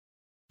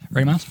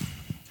Ready, Miles?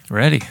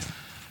 Ready.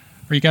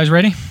 Are you guys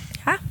ready?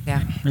 Huh? Yeah.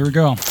 Here we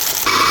go. Coffee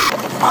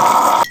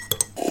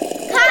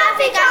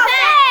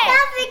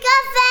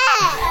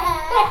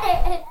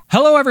Cafe!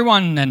 Hello,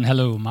 everyone, and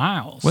hello,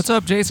 Miles. What's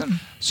up,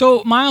 Jason?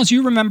 So, Miles,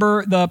 you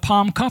remember the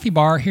Palm Coffee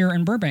Bar here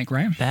in Burbank,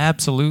 right?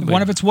 Absolutely.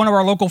 One of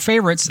our local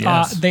favorites.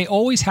 Yes. They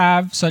always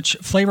have such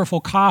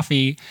flavorful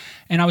coffee.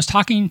 And I was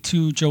talking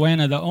to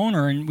Joanna, the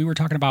owner, and we were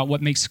talking about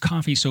what makes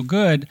coffee so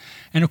good.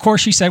 And of course,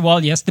 she said,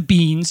 well, yes, the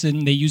beans,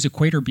 and they use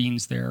Equator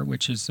beans there,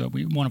 which is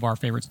one of our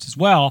favorites as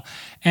well.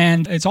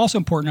 And it's also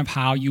important of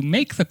how you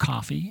make the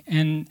coffee.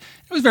 And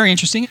it was very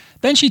interesting.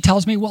 Then she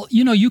tells me, well,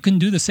 you can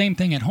do the same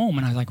thing at home.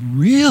 And I was like,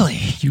 really?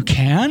 You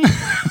can?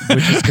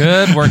 Which is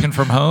good, working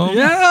from home.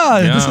 Yeah.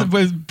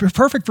 This is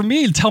perfect for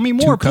me. Tell me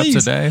more, 2 cups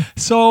please. a day.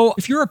 So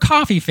if you're a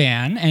coffee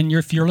fan, and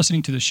if you're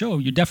listening to the show,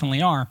 you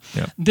definitely are,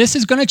 Yep. This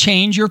is going to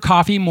change your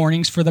coffee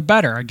mornings for the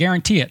better. I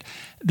guarantee it.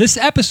 This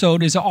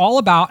episode is all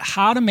about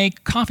how to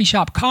make coffee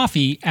shop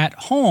coffee at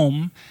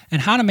home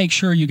and how to make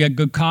sure you get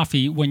good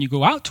coffee when you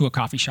go out to a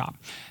coffee shop.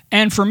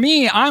 And for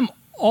me, I'm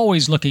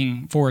always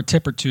looking for a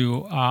tip or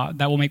two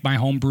that will make my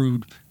home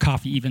brewed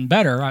coffee even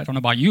better. I don't know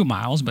about you,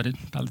 Miles, but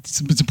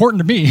it's important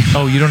to me.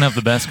 Oh, you don't have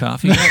the best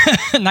coffee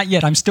yet? Not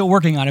yet. I'm still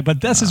working on it,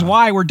 but this is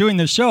why we're doing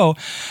this show.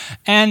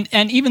 And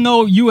even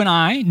though you and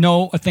I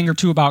know a thing or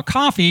two about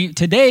coffee,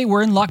 today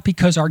we're in luck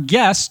because our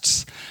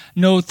guests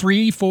know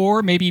 3,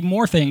 4, maybe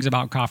more things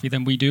about coffee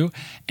than we do.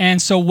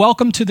 And so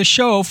welcome to the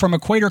show from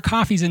Equator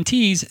Coffees and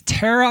Teas,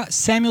 Tara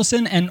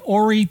Samuelson and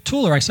Ori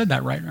Tuller. I said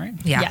that right?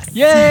 Yeah. Yes.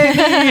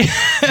 Yay!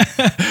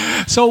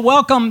 So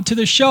welcome to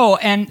the show.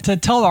 And to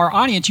tell our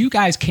audience, you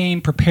guys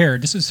came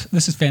prepared. This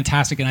is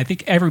fantastic. And I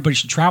think everybody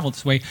should travel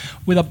this way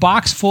with a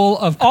box full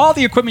of all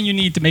the equipment you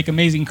need to make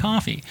amazing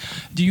coffee.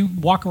 Do you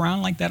walk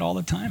around like that all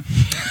the time?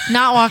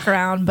 Not walk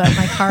around, but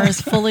my car is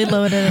fully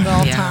loaded at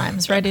all Yeah.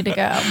 times, ready to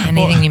go.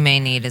 Anything you may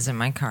need is in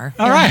my car.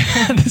 All right.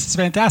 This is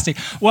fantastic.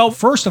 Well,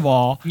 first of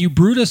all, you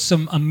brewed us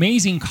some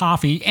amazing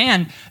coffee.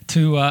 And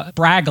to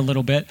brag a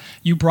little bit,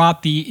 you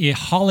brought the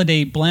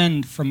holiday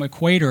blend from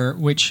Equator,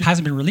 which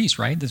hasn't been released,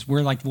 right?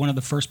 We're like one of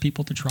the first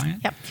people to try it.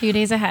 Yep, a few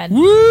days ahead.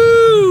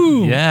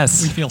 Woo!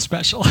 Yes. We feel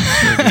special.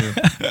 Sure do.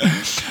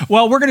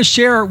 Well, we're going to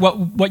share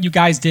what you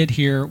guys did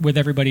here with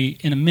everybody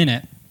in a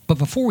minute. But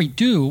before we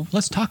do,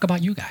 let's talk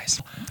about you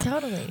guys.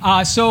 Totally.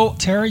 So,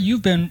 Tara,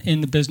 you've been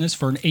in the business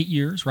for 8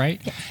 years, right?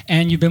 Yes.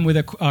 And you've been with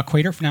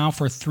Equator now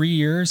for 3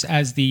 years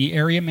as the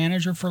area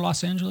manager for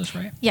Los Angeles,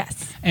 right?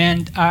 Yes.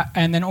 And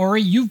then,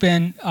 Ori, you've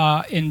been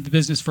in the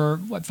business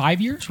for,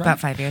 5 years, right? About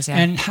 5 years, yeah.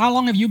 And how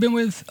long have you been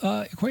with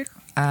Equator?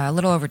 A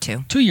little over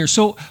 2. 2 years.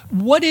 So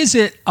what is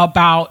it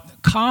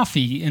about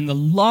coffee and the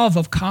love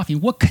of coffee?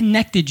 What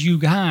connected you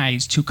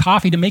guys to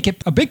coffee to make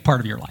it a big part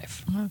of your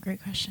life? Oh,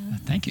 great question.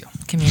 Thank you.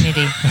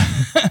 Community.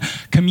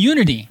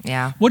 Community.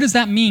 Yeah. What does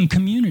that mean,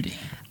 community?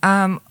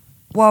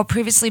 Well,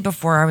 previously,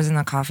 before I was in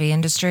the coffee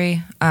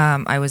industry,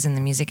 I was in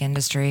the music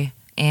industry,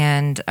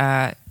 and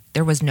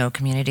there was no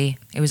community.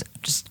 It was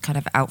just kind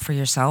of out for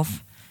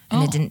yourself, and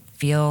Oh. it didn't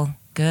feel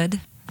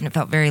good, and it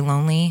felt very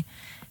lonely.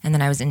 And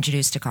then I was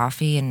introduced to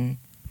coffee, and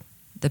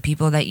the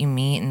people that you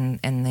meet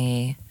and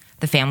the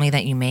family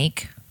that you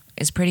make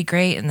is pretty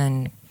great. And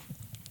then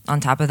on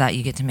top of that,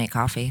 you get to make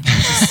coffee.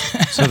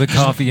 So the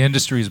coffee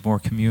industry is more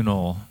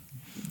communal,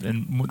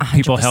 and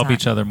people help 100%.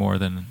 each other more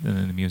than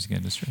in the music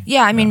industry.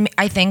 Yeah, I mean,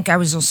 I think I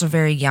was also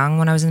very young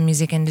when I was in the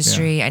music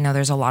industry. Yeah. I know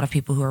there's a lot of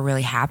people who are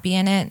really happy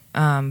in it,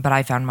 but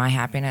I found my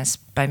happiness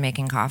by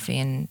making coffee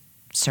and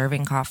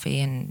serving coffee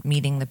and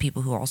meeting the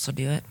people who also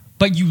do it.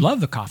 But you love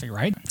the coffee,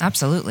 right?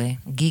 Absolutely.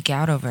 Geek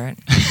out over it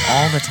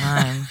all the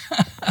time.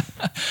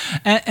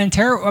 And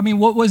Tara, I mean,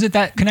 what was it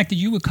that connected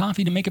you with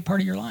coffee to make it part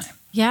of your life?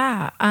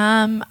 Yeah,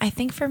 I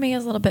think for me it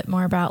was a little bit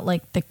more about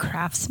like the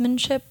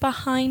craftsmanship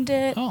behind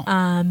it, Oh.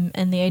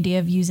 and the idea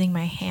of using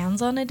my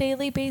hands on a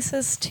daily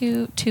basis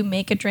to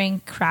make a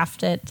drink,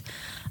 craft it,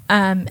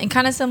 and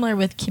kind of similar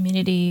with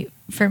community.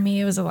 For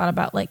me, it was a lot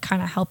about like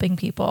kind of helping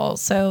people.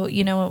 So,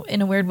 in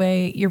a weird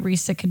way, your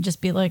barista could just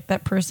be like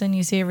that person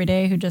you see every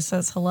day who just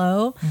says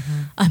hello.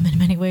 Mm-hmm. In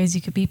many ways, you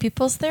could be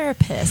people's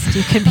therapist.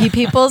 You could be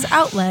people's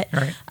outlet.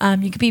 Right.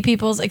 You could be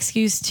people's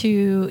excuse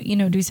to,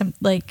 do some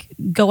like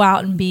go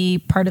out and be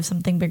part of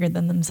something bigger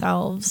than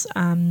themselves.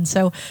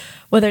 So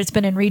whether it's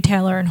been in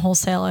retail or in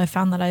wholesale, I've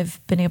found that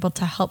I've been able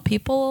to help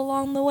people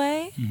along the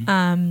way.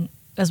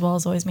 As well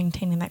as always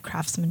maintaining that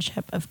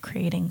craftsmanship of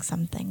creating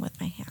something with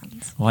my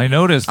hands. Well, I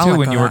noticed I'll too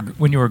let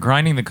when you were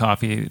grinding the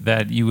coffee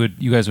that you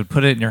guys would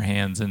put it in your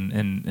hands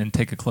and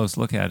take a close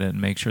look at it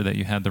and make sure that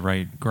you had the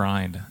right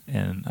grind.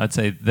 And I'd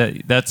say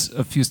that's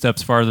a few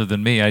steps farther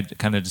than me. I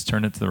kind of just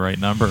turn it to the right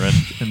number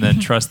and then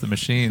trust the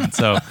machine.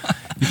 So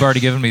you've already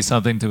given me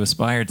something to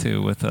aspire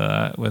to with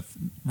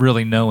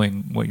really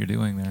knowing what you're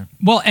doing there.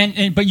 Well,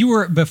 but you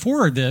were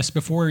before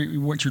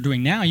what you're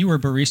doing now, you were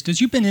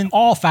baristas. You've been in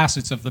all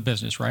facets of the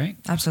business, right?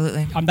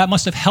 Absolutely. That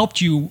must have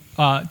helped you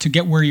to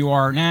get where you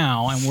are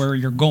now and where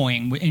you're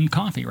going in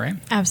coffee, right?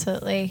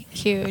 Absolutely.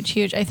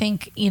 Huge. I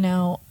think,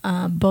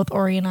 both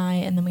Ori and I,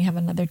 and then we have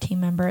another team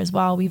member as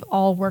well. We've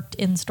all worked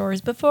in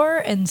stores before.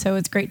 And so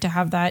it's great to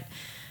have that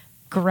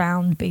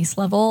ground base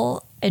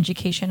level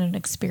education and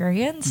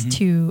experience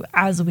to,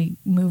 as we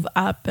move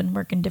up and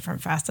work in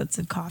different facets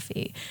of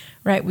coffee,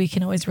 right? We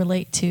can always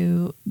relate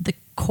to the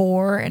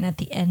core and at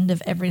the end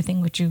of everything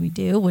which we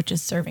do, which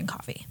is serving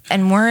coffee.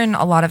 And we're in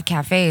a lot of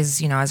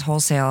cafes, as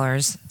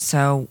wholesalers.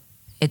 So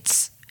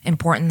it's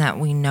important that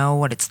we know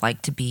what it's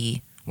like to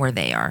be where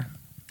they are.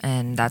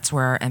 And that's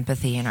where our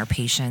empathy and our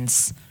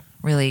patience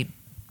really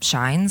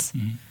shines.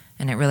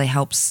 And it really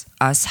helps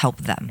us help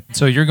them.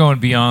 So you're going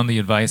beyond the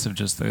advice of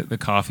just the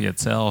coffee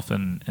itself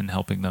and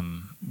helping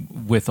them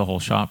with the whole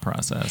shop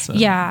process.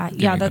 Yeah,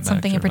 giving that's them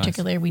something in extra advice.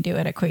 particular we do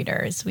at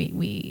Equators.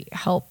 We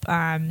help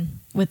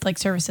with like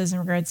services in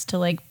regards to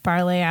like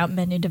bar layout,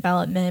 menu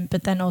development,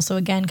 but then also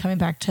again coming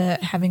back to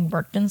having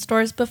worked in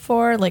stores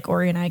before, like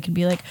Ori and I could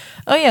be like,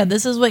 oh yeah,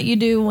 this is what you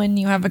do when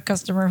you have a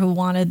customer who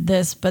wanted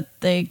this but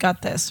they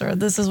got this, or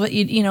this is what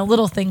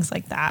little things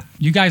like that.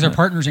 You guys are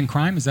partners in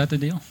crime, is that the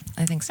deal?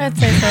 I think so. I'd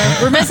say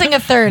so. We're missing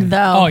a third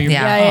though. Oh, you're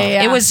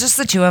yeah. It was just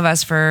the two of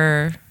us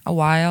for a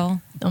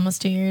while.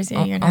 Almost 2 years,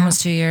 yeah,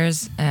 Almost 2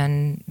 years.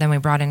 And then we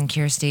brought in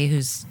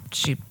Kirsty,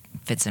 she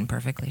fits in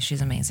perfectly. She's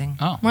amazing.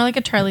 Oh. More like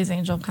a Charlie's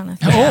Angel kind of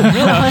thing. Oh,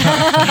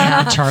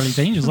 really? Charlie's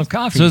Angels love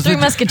coffee. So is Three it-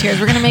 Musketeers.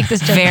 We're going to make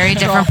this joke. Very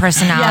different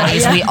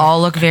personalities. Yeah. We all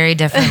look very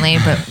differently,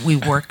 but we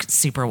work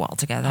super well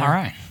together. All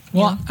right.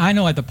 Well, I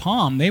know at the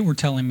Palm, they were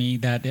telling me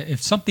that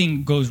if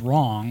something goes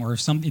wrong or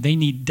if they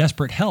need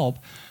desperate help,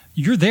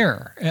 you're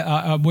there,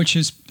 which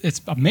is, it's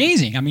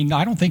amazing. I mean,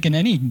 I don't think in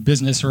any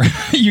business or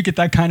you get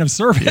that kind of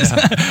service.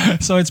 Yeah.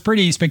 So it's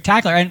pretty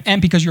spectacular.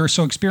 And because you're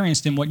so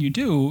experienced in what you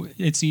do,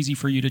 it's easy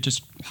for you to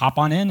just hop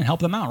on in and help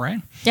them out,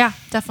 right? Yeah,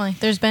 definitely.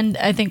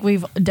 I think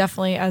we've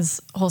definitely,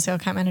 as wholesale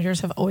account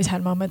managers, have always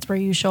had moments where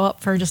you show up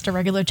for just a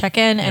regular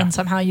check-in and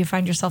somehow you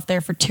find yourself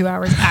there for 2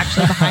 hours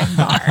actually behind the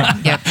bar.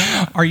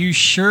 Yep. Are you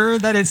sure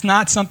that it's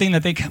not something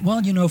that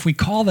if we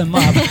call them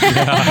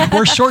up,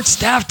 we're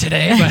short-staffed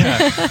today,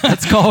 but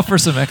Let's call for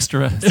some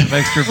extra beans.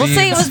 We'll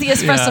say it was the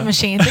espresso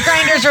machine. The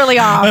grinder's really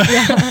off.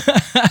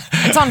 Yeah.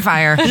 It's on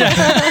fire.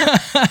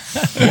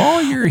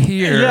 While you're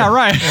here. Yeah,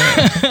 right.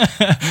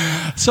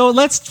 So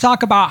let's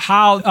talk about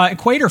how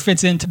Equator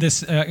fits into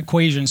this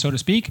equation, so to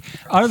speak.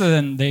 Other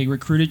than they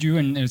recruited you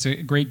and it's a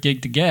great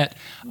gig to get,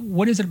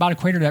 what is it about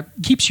Equator that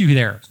keeps you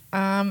there?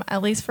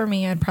 At least for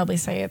me, I'd probably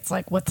say it's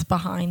like what's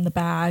behind the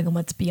bag and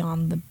what's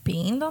beyond the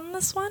bean on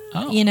this one.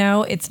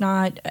 Oh. It's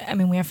not,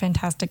 we have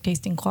fantastic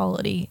tasting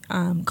quality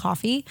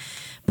coffee,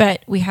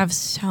 but we have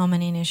so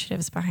many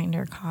initiatives behind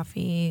our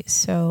coffee.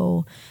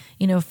 So,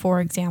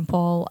 for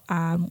example,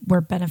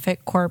 we're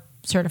Benefit Corp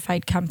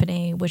certified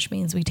company, which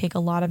means we take a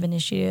lot of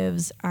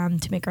initiatives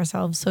to make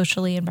ourselves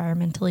socially,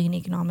 environmentally, and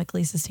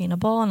economically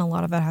sustainable. And a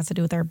lot of that has to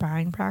do with our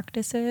buying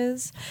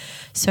practices.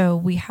 So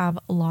we have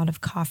a lot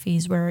of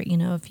coffees where,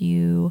 if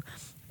you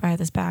buy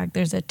this bag,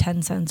 there's a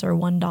 10 cents or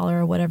 $1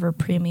 or whatever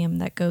premium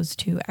that goes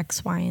to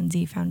X, Y, and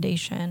Z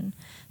foundation,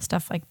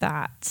 stuff like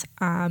that.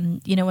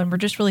 And we're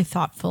just really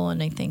thoughtful.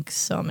 And I think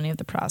so many of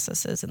the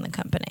processes in the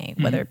company,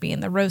 whether it be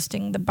in the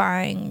roasting, the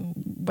buying,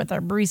 with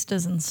our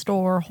baristas in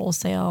store,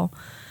 wholesale,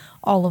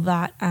 all of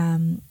that,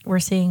 we're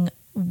seeing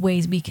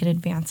ways we can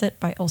advance it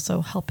by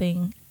also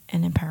helping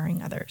and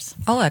empowering others.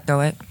 I'll echo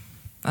it.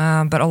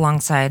 But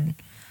alongside,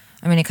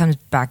 it comes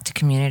back to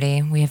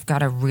community. We have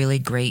got a really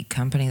great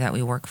company that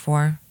we work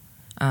for.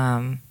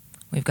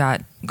 We've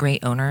got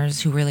great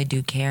owners who really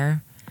do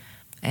care.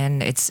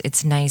 And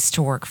it's nice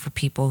to work for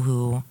people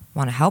who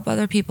want to help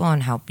other people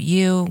and help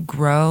you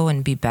grow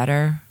and be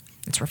better.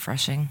 It's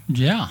refreshing.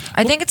 Yeah.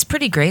 I think it's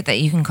pretty great that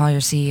you can call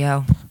your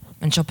CEO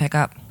and she'll pick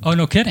up. Oh,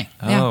 no kidding.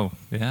 Oh,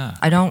 yeah.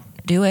 I don't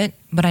do it,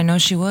 but I know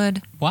she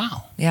would.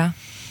 Wow. Yeah.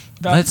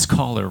 Let's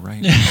call her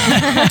right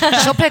now.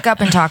 She'll pick up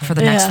and talk for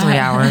the next 3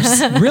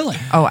 hours. Really?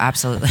 Oh,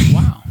 absolutely.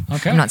 Wow.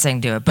 Okay. I'm not saying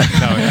do it, but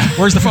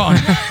Where's the phone?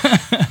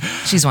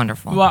 she's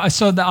wonderful. Well,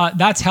 so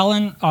that's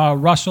Helen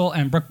Russell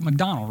and Brooke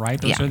McDonald, right?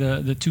 Those Yeah.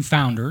 are the two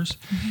founders.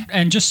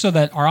 And just so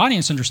that our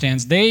audience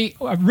understands, they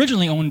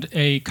originally owned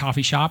a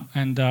coffee shop,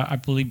 and I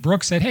believe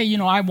Brooke said, hey,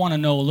 I want to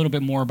know a little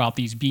bit more about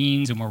these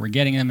beans and where we're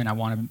getting them, and I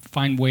want to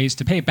find ways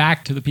to pay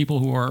back to the people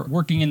who are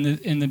working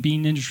in the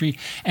bean industry.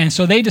 And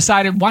so they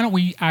decided, why don't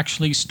we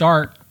actually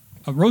start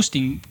a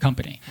roasting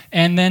company?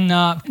 And then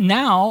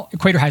now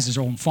Equator has its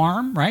own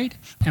farm, right?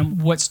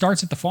 And what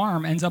starts at the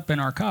farm ends up in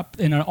our cup,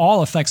 and it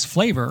all affects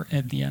flavor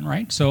at the end,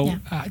 right? So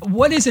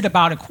what is it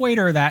about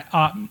Equator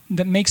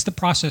that makes the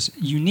process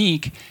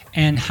unique,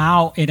 and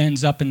how it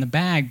ends up in the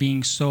bag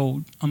being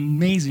so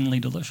amazingly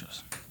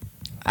delicious?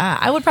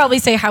 I would probably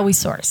say how we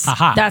source.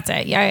 Aha. That's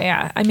it.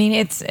 Yeah.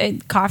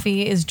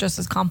 Coffee is just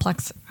as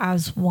complex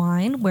as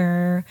wine,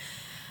 where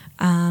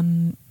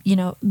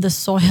the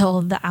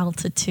soil, the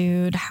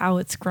altitude, how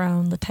it's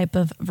grown, the type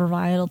of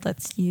varietal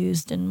that's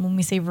used. And when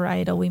we say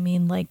varietal, we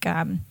mean like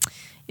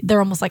they're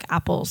almost like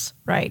apples,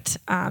 right?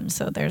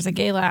 So there's a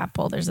Gala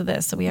apple, there's a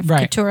this. So we have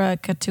Katura,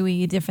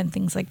 Katui, different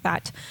things like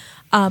that.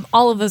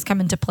 All of those come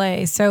into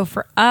play. So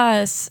for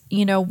us,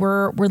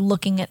 we're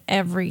looking at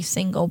every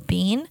single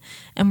bean,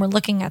 and we're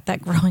looking at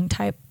that growing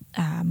type,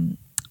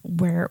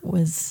 where it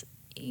was,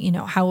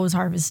 how it was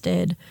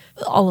harvested,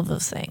 all of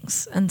those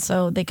things. And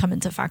so they come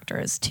into factor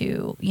as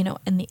to,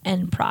 in the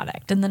end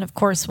product. And then of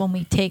course, when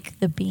we take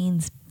the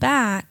beans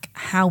back,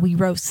 how we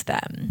roast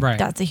them,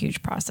 that's a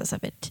huge process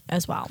of it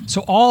as well.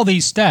 So all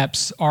these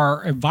steps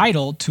are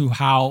vital to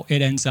how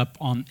it ends up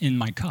in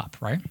my cup,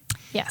 right?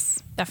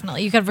 Yes,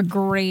 definitely. You could have a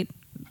great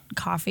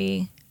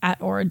coffee at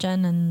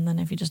origin, and then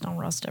if you just don't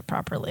roast it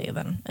properly,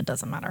 then it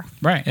doesn't matter.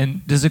 Right.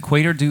 And does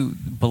Equator do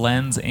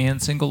blends and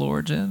single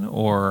origin,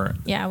 or?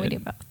 Yeah, we do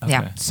both. Okay.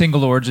 Yeah.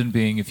 Single origin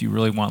being if you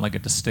really want like a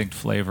distinct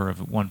flavor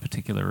of one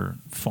particular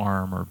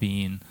farm or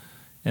bean,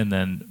 and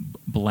then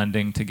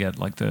blending to get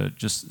like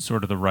just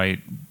sort of the right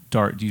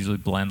dark. Do you usually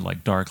blend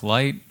like dark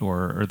light,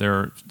 or are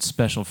there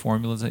special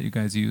formulas that you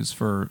guys use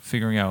for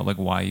figuring out like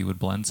why you would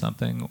blend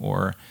something,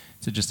 or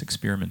is it just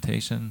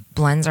experimentation?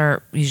 Blends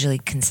are usually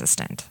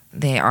consistent.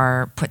 They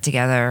are put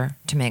together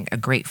to make a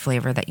great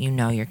flavor that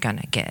you're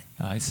gonna get.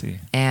 I see.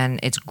 And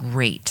it's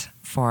great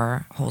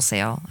for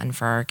wholesale and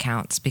for our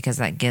accounts because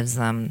that gives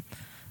them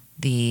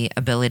the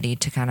ability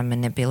to kind of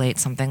manipulate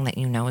something that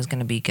is going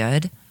to be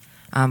good,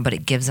 but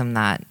it gives them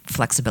that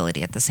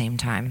flexibility at the same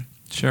time.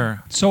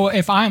 Sure. So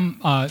if I'm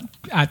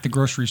at the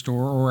grocery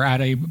store or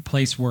at a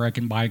place where I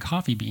can buy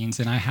coffee beans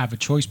and I have a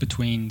choice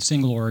between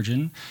single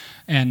origin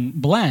and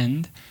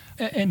blend,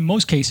 in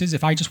most cases,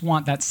 if I just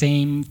want that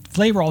same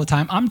flavor all the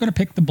time, I'm going to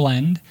pick the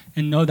blend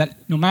and know that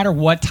no matter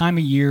what time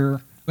of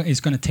year, it's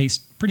going to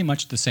taste pretty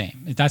much the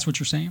same. If that's what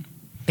you're saying?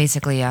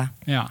 Basically, yeah.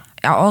 Yeah.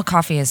 All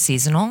coffee is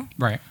seasonal.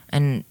 Right.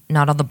 And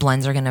not all the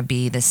blends are going to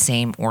be the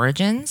same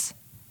origins,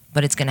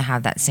 but it's going to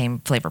have that same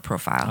flavor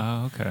profile.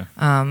 Oh, okay.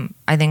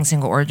 I think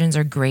single origins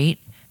are great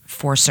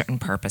for certain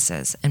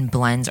purposes, and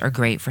blends are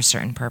great for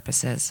certain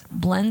purposes.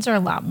 Blends are a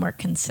lot more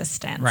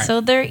consistent. Right.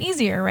 So they're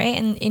easier, right?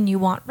 And you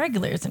want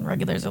regulars, and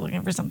regulars are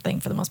looking for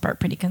something, for the most part,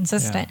 pretty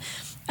consistent.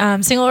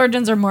 Single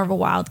origins are more of a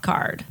wild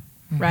card,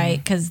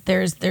 right? Because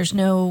there's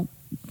no,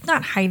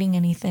 not hiding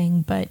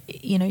anything, but,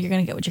 you're going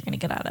to get what you're going to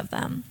get out of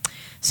them.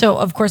 So,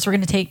 of course, we're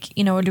going to take,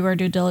 do our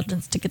due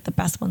diligence to get the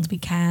best ones we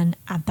can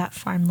at that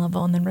farm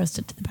level and then roast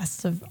it to the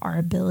best of our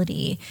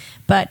ability.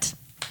 But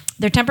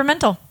they're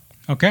temperamental.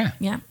 Okay.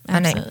 Yeah,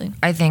 absolutely. And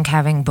I think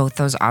having both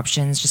those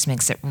options just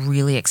makes it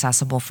really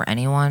accessible for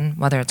anyone,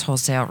 whether it's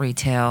wholesale,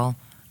 retail,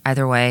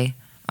 either way.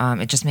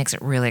 It just makes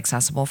it really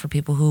accessible for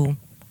people who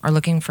are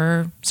looking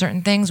for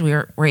certain things.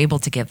 We're able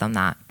to give them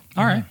that.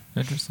 All right.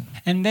 Interesting.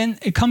 And then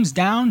it comes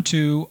down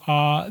to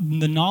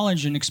the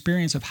knowledge and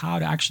experience of how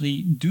to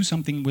actually do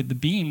something with the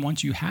bean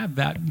once you have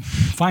that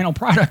final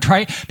product,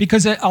 right?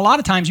 Because a lot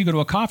of times you go to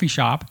a coffee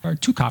shop or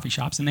two coffee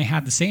shops and they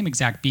have the same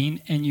exact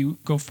bean and you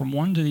go from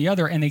one to the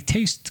other and they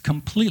taste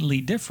completely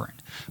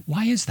different.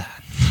 Why is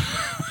that?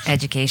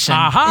 Education.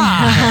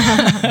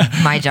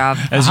 Aha! My job.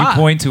 As you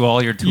point to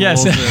all your tools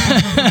Yes.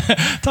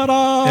 and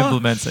Ta-da!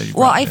 implements that you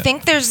Well, brought I in.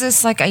 think there's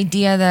this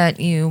idea that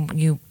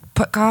you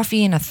put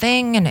coffee in a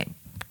thing and it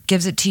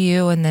gives it to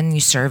you and then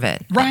you serve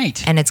it.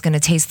 Right. And it's going to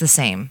taste the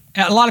same.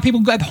 A lot of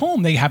people at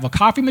home, they have a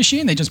coffee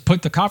machine. They just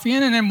put the coffee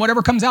in and then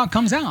whatever comes out,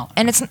 comes out.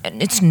 And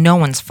it's no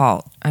one's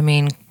fault. I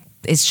mean,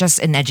 it's just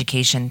an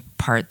education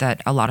part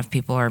that a lot of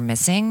people are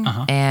missing.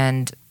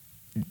 And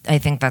I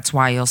think that's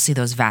why you'll see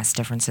those vast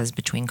differences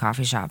between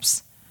coffee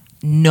shops.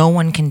 No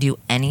one can do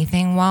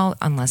anything well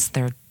unless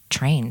they're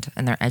trained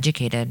and they're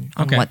educated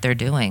on what they're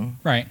doing.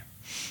 Right.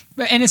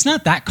 And it's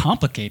not that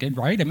complicated,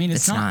 right? I mean,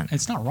 it's not.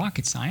 It's not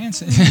rocket science.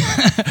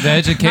 The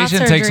education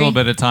Not takes a little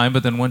surgery. bit of time,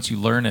 but then once you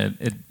learn it,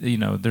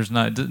 it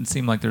doesn't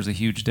seem like there's a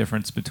huge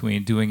difference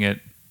between doing it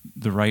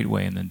the right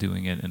way and then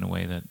doing it in a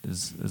way that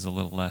is a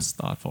little less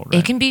thoughtful, right?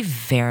 It can be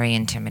very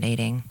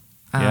intimidating.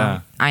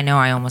 Yeah. I know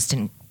I almost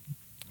didn't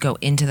go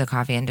into the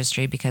coffee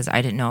industry because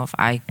I didn't know if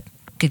I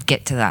could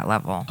get to that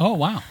level. Oh,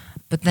 wow.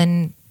 But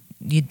then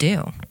you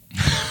do.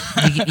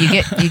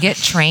 you get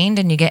trained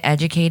and you get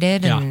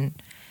educated and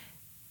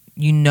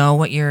you know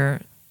what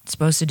you're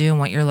supposed to do and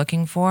what you're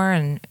looking for,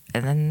 and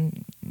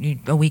then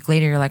a week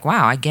later you're like,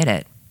 wow, I get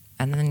it,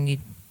 and then you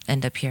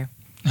end up here.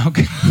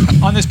 Okay.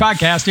 On this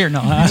podcast here, no.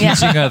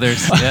 Teaching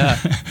others. Yeah.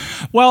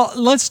 Well,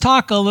 let's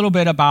talk a little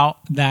bit about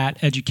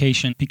that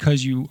education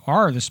because you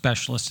are the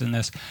specialist in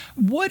this.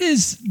 What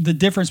is the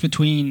difference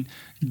between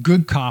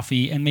good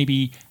coffee and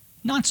maybe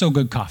not so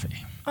good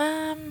coffee?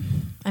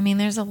 I mean,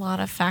 there's a lot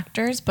of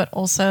factors, but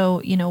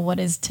also, what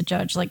is to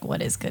judge, like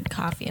what is good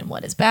coffee and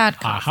what is bad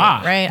coffee,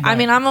 right? I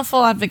mean, I'm a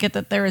full advocate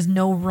that there is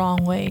no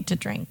wrong way to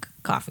drink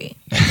coffee.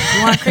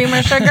 You want cream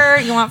or sugar?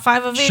 You want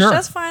 5 of each? Sure.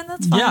 That's fine.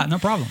 That's fine. Yeah, no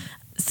problem.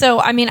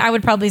 So, I mean, I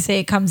would probably say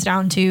it comes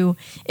down to,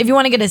 if you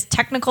want to get as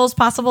technical as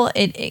possible,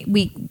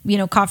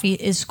 coffee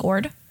is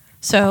scored,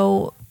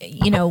 So,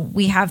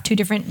 we have two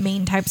different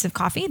main types of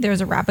coffee.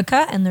 There's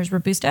Arabica and there's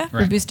Robusta.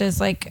 Right. Robusta is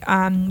like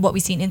what we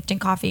see in instant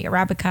coffee.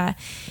 Arabica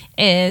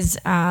is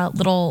a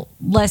little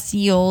less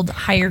yield,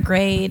 higher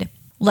grade,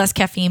 less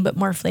caffeine, but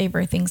more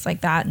flavor, things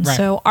like that. And Right.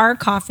 so our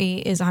coffee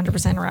is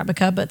 100%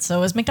 Arabica, but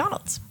so is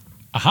McDonald's.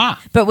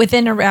 Aha. But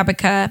within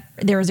Arabica,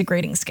 there is a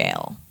grading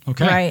scale.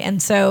 Okay. Right.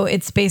 And so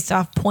it's based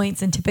off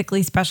points, and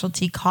typically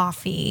specialty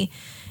coffee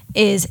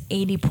is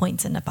 80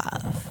 points and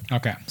above.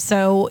 Okay.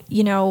 So,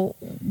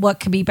 what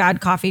could be bad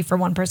coffee for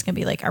one person could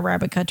be like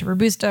Arabica to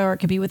Robusta, or it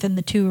could be within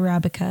the two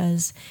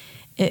Arabicas.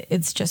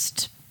 It's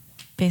just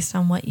based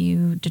on what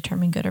you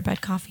determine good or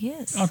bad coffee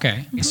is.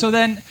 Okay. So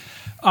then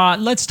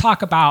let's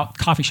talk about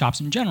coffee shops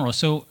in general.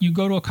 So you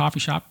go to a coffee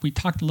shop. We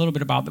talked a little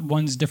bit about that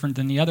one's different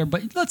than the other.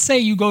 But let's say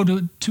you go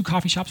to two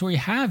coffee shops where you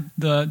have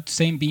the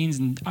same beans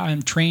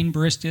and trained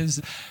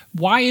baristas.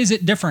 Why is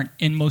it different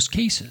in most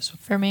cases?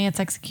 For me, it's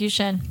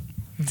execution.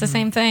 It's the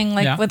same thing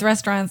like Yeah. with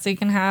restaurants. You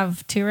can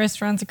have two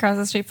restaurants across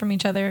the street from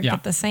each other, Yeah.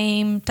 get the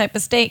same type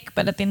of steak,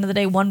 but at the end of the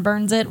day, one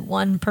burns it,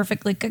 one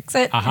perfectly cooks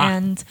it. Aha.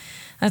 And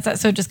that's that.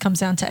 So it just comes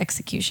down to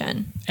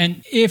execution.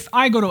 And if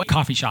I go to a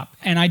coffee shop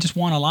and I just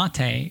want a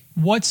latte,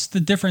 what's the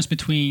difference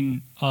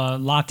between a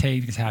latte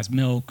that has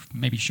milk,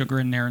 maybe sugar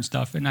in there and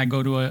stuff, and I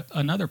go to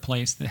another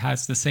place that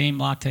has the same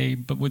latte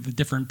but with a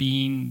different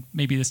bean?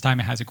 Maybe this time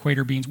it has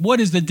equator beans. What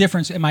is the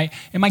difference? Am I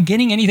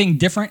getting anything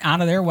different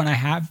out of there when I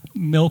have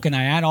milk and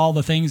I add all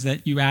the things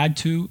that you add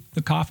to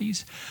the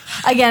coffees?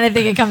 Again, I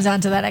think it comes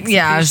down to that execution.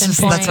 Yeah, I was just-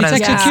 point. that's what I It's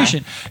was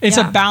execution. It's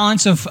Yeah. a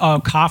balance of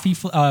coffee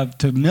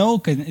to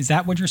milk. And is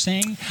that what you're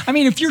saying? I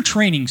mean, if you're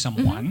training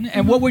someone,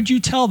 and what would you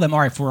tell them? All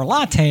right, for a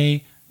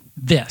latte,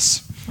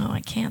 this. Oh,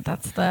 I can't.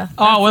 That's the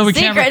Oh, well, we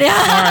secret. can't.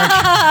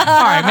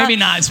 All right, maybe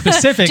not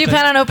specific. Do you but-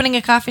 plan on opening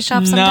a coffee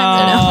shop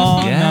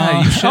sometime? No, Yeah, no.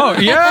 you should. Oh,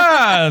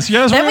 yes,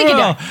 Then we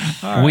can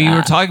will. We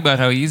were talking about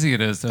how easy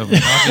it is to open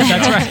coffee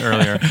shops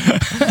earlier.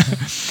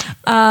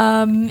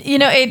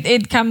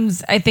 It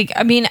comes, I think,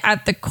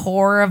 at the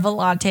core of a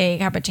latte,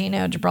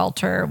 cappuccino,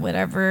 Gibraltar,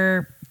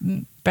 whatever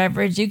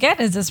beverage you get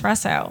is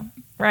espresso,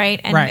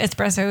 right? And Right.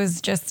 espresso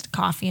is just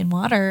coffee and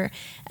water.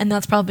 And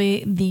that's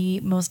probably the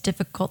most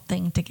difficult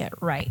thing to get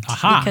right.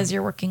 Aha. Because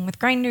you're working with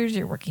grinders,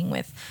 you're working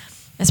with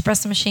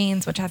espresso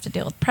machines, which have to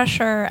deal with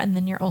pressure. And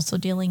then you're also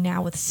dealing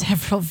now with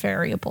several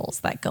variables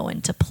that go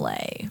into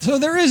play. So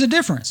there is a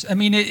difference. I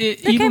mean,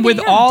 even can be, with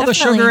yeah, all the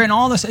definitely. sugar and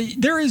all this,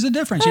 there is a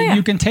difference. Oh, and yeah.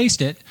 you can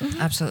taste it.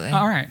 Absolutely.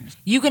 All right.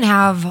 You can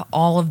have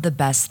all of the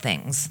best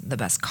things, the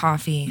best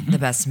coffee, Mm-hmm. the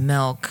best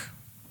milk,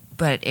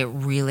 but it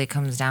really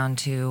comes down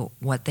to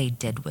what they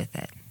did with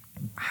it,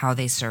 how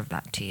they serve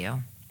that to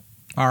you.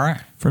 All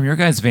right. From your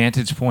guys'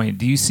 vantage point,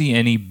 do you see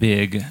any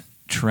big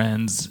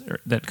trends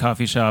that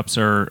coffee shops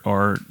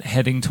are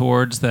heading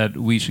towards that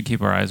we should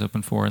keep our eyes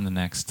open for in the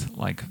next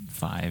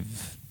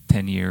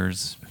 5-10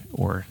 years?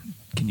 Or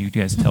can you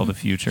guys tell the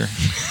future?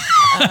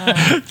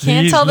 Can't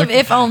Please tell them look-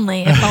 if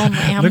only.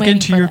 I'm Look waiting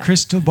into for your that.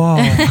 crystal ball.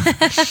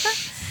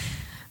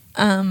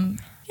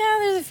 Yeah,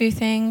 there's a few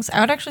things. I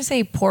would actually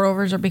say pour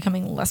overs are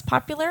becoming less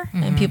popular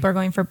and people are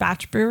going for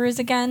batch brewers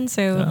again.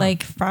 So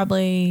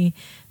probably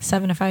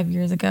 7 to 5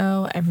 years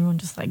ago, everyone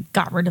just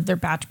got rid of their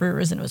batch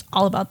brewers and it was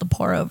all about the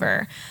pour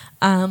over,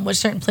 which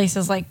certain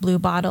places like Blue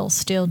Bottle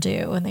still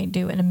do, and they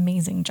do an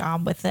amazing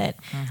job with it.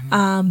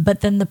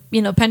 But then the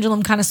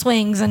pendulum kind of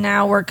swings, and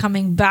now we're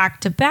coming back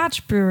to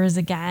batch brewers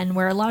again,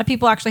 where a lot of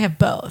people actually have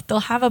both.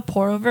 They'll have a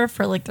pour over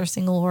for their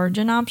single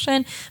origin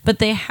option, but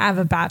they have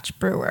a batch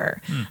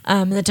brewer.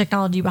 And the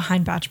technology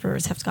behind batch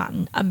brewers has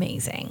gotten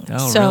amazing.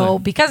 Oh, So really?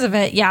 because of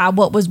it,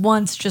 what was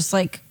once just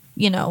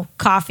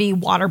coffee,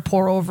 water,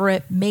 pour over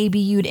it, maybe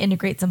you'd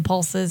integrate some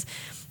pulses.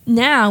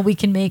 Now we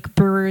can make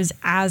brewers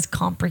as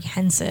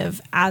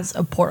comprehensive as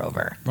a pour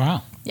over.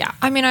 Wow. Yeah.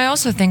 I mean, I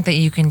also think that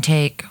you can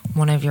take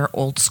one of your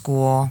old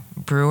school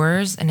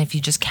brewers, and if you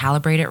just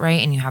calibrate it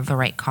right and you have the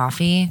right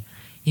coffee,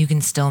 you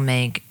can still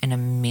make an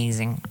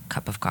amazing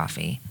cup of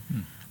coffee.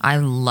 I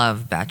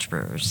love batch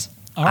brewers.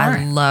 All I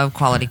right. love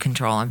quality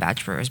control on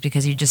batch brewers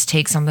because you just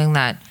take something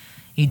that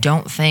you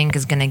don't think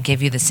is going to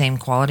give you the same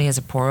quality as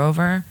a pour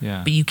over,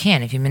 Yeah. but you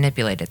can if you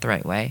manipulate it the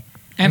right way.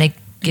 And- And it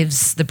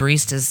gives the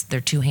baristas their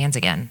two hands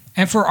again.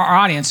 And for our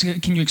audience,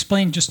 can you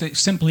explain just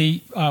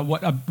simply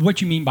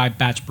what you mean by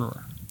batch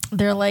brewer?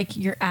 They're like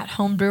your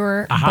at-home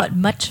brewer, Aha. but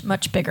much,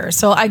 much bigger.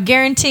 So I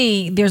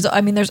guarantee there's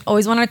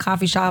always one at a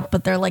coffee shop,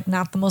 but they're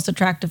not the most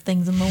attractive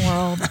things in the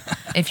world.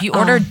 If you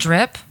order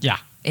drip, Yeah.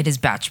 it is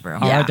batch brew. All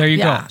right, there you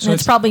go. And So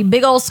it's probably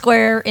big old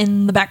square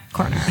in the back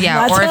corner.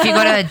 Yeah, That's- or if you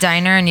go to a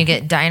diner and you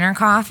get diner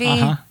coffee,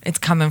 Uh-huh. it's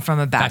coming from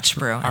a batch Batch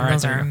brew. brew, All and right,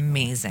 those there are you go.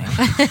 amazing.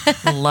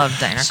 Love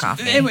diner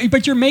coffee.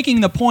 But you're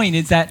making the point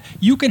is that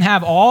you can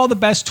have all the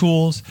best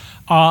tools,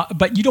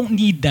 but you don't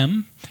need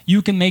them.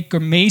 You can make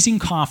amazing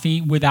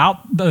coffee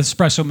without the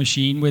espresso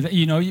machine, with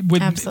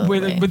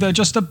Absolutely.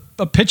 just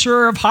a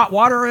pitcher of hot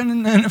water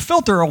and a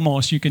filter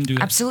almost. You can do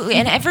that. Absolutely,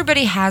 and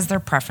everybody has their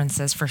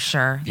preferences for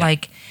sure. Yeah.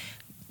 Like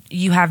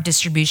you have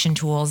distribution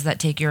tools that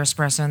take your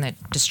espresso and that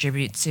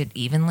distributes it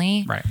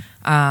evenly. Right.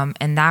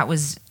 And that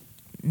was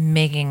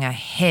making a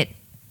hit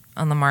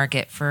on the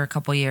market for a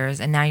couple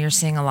years, and now you're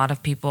seeing a lot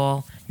of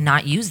people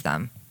not use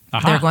them.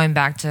 Aha. They're going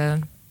back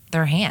to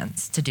their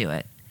hands to do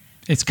it.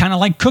 It's kind of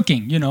like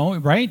cooking,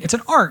 right? It's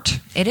an art.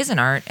 It is an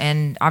art,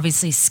 and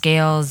obviously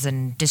scales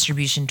and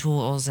distribution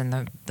tools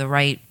and the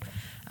right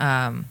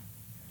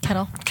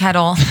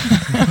Kettle.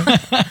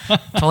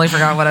 Totally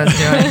forgot what I was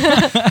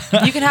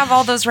doing. You can have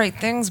all those right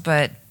things,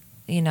 but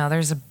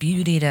there's a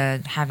beauty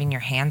to having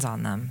your hands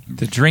on them.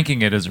 The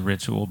drinking it is a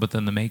ritual, but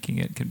then the making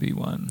it can be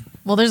one.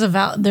 Well, there's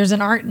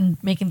an art in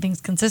making things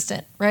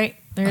consistent, right?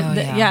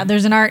 Yeah.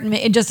 There's an art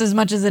in just as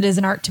much as it is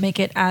an art to make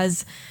it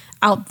as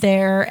out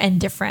there and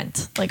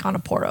different, like on a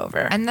pour over.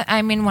 And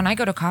when I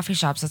go to coffee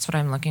shops, that's what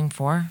I'm looking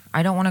for.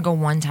 I don't want to go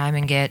one time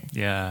and get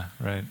Yeah,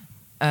 right.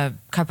 a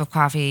cup of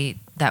coffee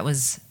that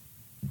was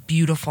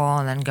beautiful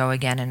and then go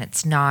again and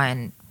it's not.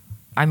 And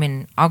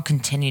I'll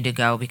continue to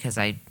go because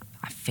I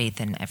have faith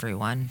in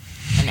everyone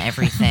and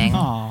everything.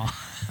 Aw.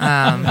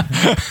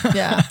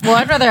 Yeah. Well,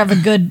 I'd rather have a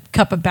good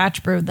cup of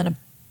batch brew than a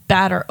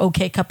bad or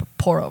okay cup of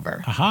pour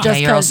over. Aha. Yeah,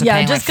 you're also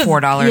paying like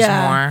 $4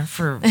 yeah. more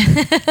for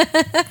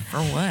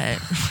what?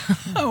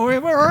 Oh,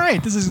 we're all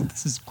right. This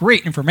is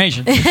great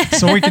information.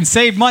 So we can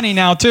save money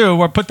now too.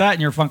 We'll put that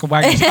in your Funko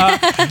Wagons.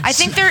 I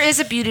think there is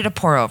a beauty to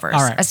pour overs,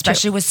 All right.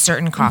 especially with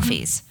certain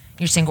coffees.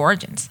 Your single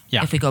origins.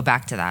 Yeah. If we go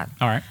back to that.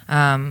 All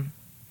right.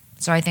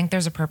 So I think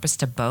there's a purpose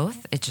to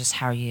both. It's just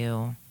how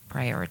you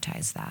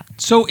prioritize that.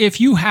 So if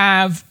you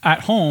have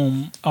at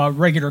home a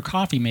regular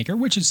coffee maker,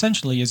 which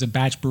essentially is a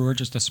batch brewer,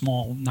 just a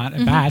small, not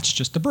a batch,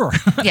 just a brewer.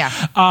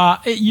 Yeah.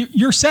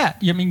 You're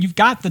set. You've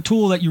got the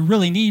tool that you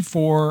really need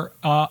for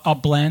a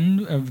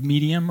blend of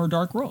medium or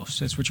dark roast.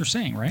 That's what you're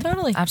saying, right?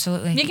 Totally.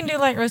 Absolutely. You can do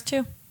light roast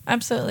too.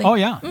 Absolutely. Oh,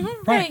 yeah. Yeah,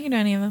 Right. you can do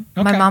any of them.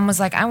 Okay. My mom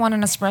was like, I want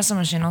an espresso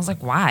machine. I was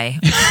like, why?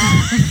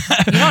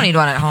 You don't need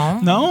one at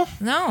home. No?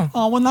 No.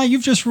 Oh, well, now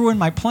you've just ruined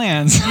my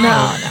plans.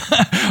 No.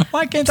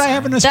 Why can't I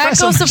have an espresso That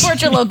goes machine?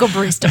 support your local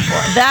barista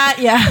for. That,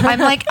 yeah. I'm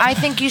like, I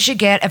think you should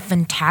get a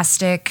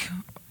fantastic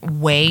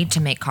way to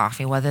make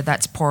coffee, whether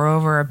that's pour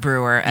over or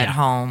brewer at Yeah,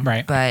 home.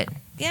 right. But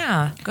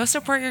yeah, go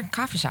support your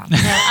coffee shop.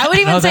 I would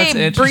even No, say that's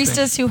interesting.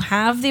 baristas who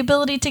have the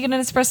ability to get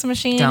an espresso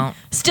machine Don't.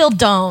 still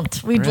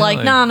don't. We'd like,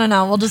 Really?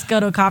 no. We'll just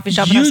go to a coffee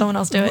shop and have someone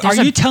else do it. Are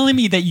you telling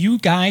me that you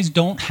guys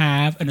don't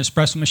have an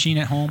espresso machine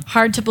at home?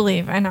 Hard to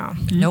believe. I know.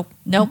 Nope.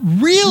 Nope.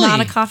 Really?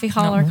 Not a coffee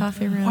hall or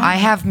coffee room. I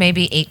have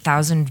maybe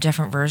 8,000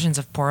 different versions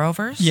of pour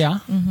overs. Yeah.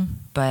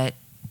 But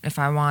if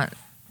I want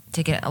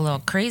to get a little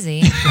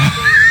crazy,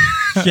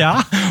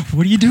 Yeah.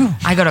 What do you do?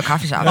 I go to a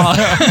coffee shop.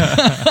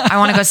 I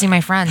want to go see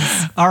my friends.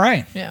 All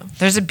right. Yeah.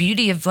 There's a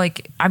beauty of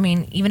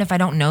even if I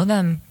don't know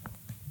them,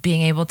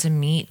 being able to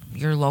meet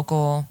your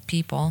local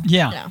people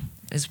Yeah. Yeah.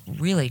 is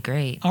really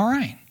great. All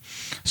right.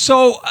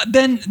 So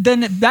then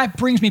that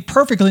brings me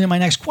perfectly to my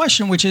next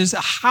question, which is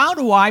how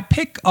do I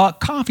pick a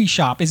coffee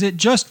shop? Is it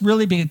just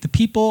really the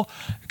people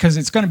because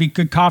it's going to be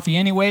good coffee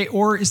anyway,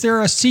 or is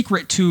there a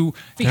secret to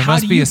There how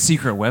must do be you, a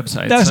secret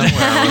website That's- somewhere.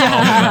 With all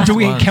the best do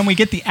we ones. can we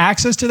get the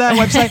access to that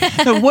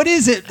website? No, what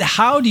is it?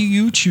 How do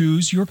you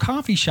choose your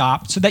coffee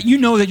shop so that you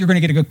know that you're going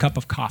to get a good cup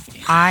of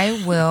coffee?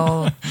 I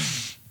will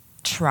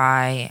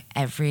try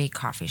every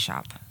coffee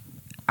shop.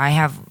 I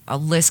have a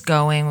list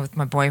going with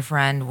my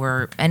boyfriend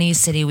where any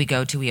city we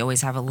go to, we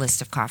always have a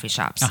list of coffee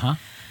shops.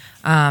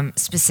 Uh-huh.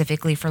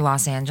 Specifically for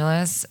Los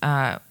Angeles,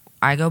 I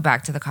go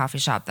back to the coffee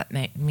shop that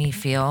made me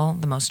feel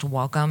the most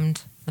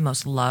welcomed, the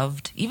most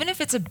loved. Even if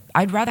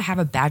I'd rather have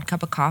a bad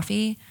cup of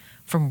coffee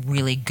from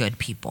really good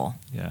people.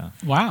 Yeah.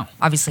 Wow.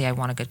 Obviously, I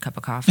want a good cup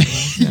of coffee.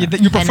 You And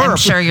prefer. I'm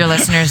sure your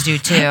listeners do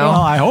too.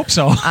 Well, I hope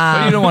so.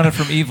 But you don't want it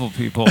from evil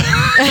people.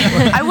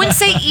 I wouldn't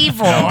say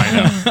evil,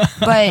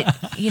 but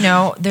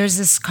there's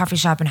this coffee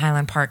shop in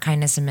Highland Park,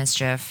 Kindness and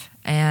Mischief,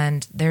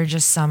 and they're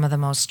just some of the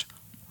most.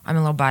 I'm a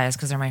little biased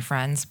because they're my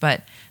friends,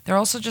 but they're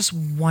also just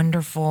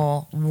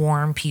wonderful,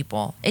 warm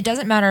people. It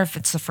doesn't matter if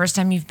it's the first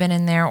time you've been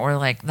in there or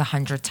like the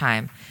 100th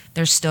time.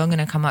 They're still going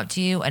to come up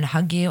to you and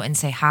hug you and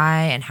say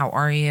hi and how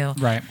are you.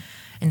 Right.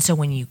 And so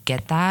when you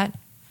get that,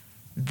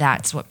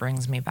 that's what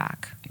brings me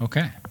back.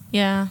 Okay.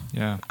 Yeah.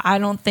 Yeah. I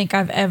don't think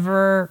I've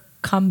ever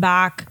come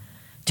back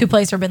to a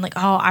place where been like,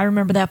 oh, I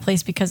remember that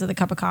place because of the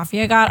cup of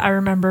coffee I got. I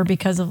remember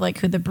because of like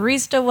who the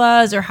barista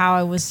was or how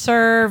I was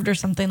served or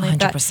something like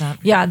that. 100%.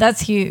 Yeah,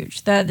 that's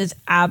huge. That is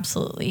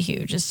absolutely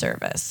huge is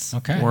service.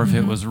 Okay. Or if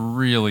it was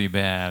really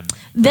bad.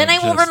 Then but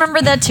I will just-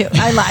 remember that too.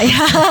 I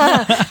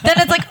lie. Then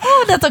it's like,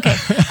 oh, that's okay.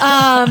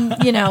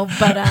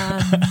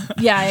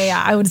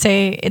 Yeah. I would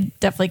say it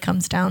definitely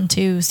comes down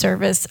to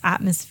service,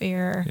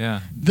 atmosphere.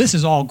 Yeah. This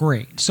is all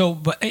great. So,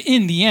 but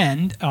in the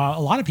end,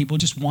 a lot of people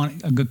just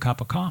want a good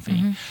cup of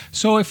coffee.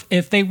 So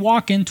if they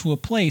walk into a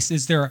place,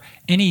 is there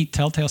any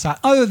telltale sign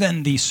other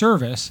than the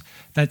service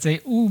that say,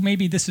 "Ooh,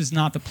 maybe this is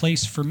not the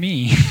place for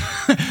me.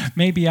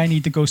 Maybe I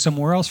need to go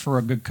somewhere else for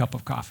a good cup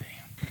of coffee."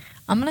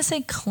 I'm going to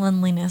say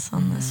cleanliness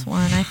on this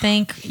one. I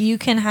think you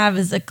can have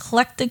as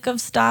eclectic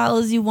of style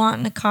as you want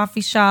in a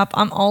coffee shop.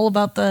 I'm all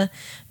about the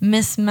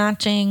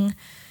mismatching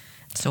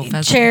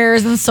Sofas.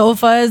 chairs and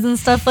sofas and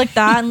stuff like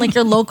that, and like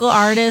your local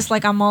artists,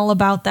 like I'm all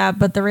about that.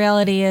 But the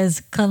reality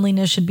is,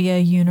 cleanliness should be a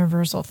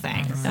universal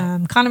thing.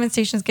 Condiment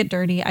stations get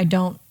dirty.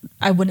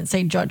 I wouldn't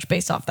say judge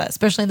based off that,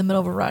 especially in the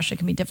middle of a rush. It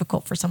can be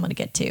difficult for someone to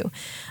get to.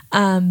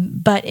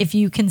 But if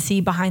you can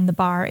see behind the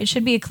bar, it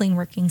should be a clean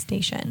working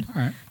station.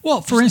 All right.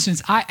 Well, for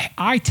instance,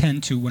 I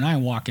tend to, when I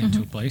walk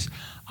into a place,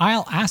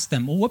 I'll ask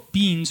them, well, what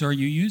beans are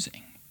you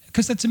using?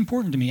 Because that's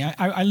important to me. I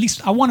at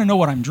least I want to know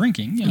what I'm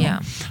drinking. You know?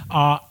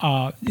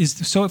 Yeah.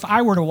 So if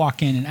I were to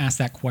walk in and ask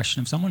that question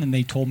of someone and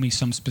they told me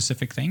some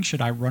specific thing,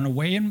 should I run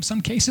away in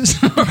some cases?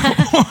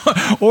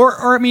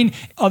 or I mean,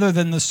 other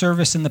than the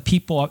service and the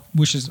people,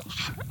 which is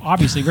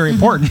obviously very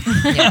important.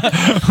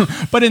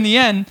 But in the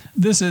end,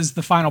 this is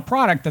the final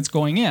product that's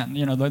going in.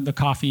 You know, the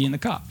coffee in the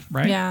cup,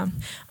 right? Yeah.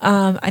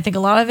 I think a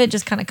lot of it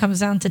just kind of comes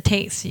down to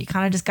taste. You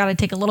kind of just got to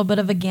take a little bit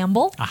of a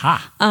gamble.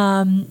 Aha.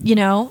 You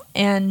know,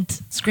 and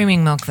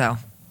Screaming milk, though.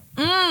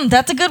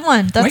 that's a good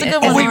one. That's a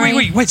good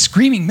one. Wait,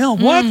 screaming milk.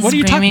 What? What are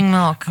you talking? Screaming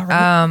milk.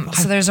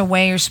 So there's a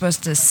way you're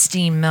supposed to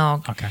steam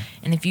milk. Okay.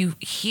 And if you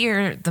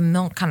hear the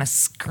milk kind of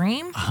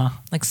scream,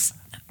 like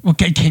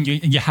Okay,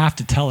 you have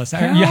to tell us. You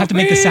have to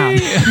make the sound.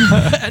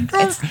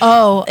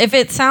 If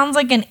it sounds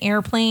like an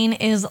airplane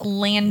is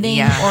landing,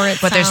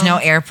 but there's no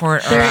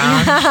airport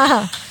around.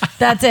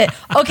 That's it.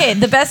 Okay,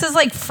 the best is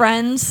like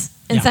Friends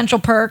in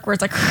Central Perk, where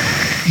it's like,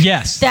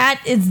 yes,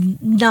 that is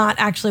not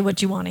actually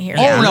what you want to hear.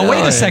 Oh no!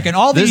 Wait a second.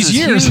 All This these is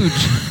years,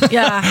 huge.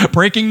 Yeah.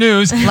 breaking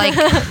news.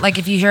 like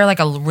if you hear like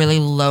a really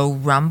low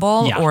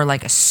rumble Yeah. or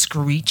like a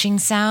screeching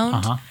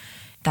sound,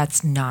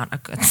 that's not a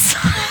good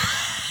sign.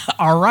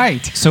 All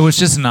right. So it's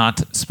just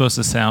not supposed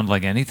to sound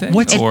like anything?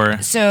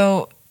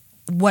 So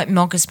what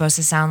milk is supposed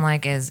to sound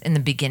like is in the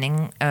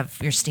beginning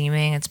of your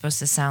steaming, it's supposed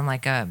to sound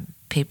like a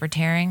paper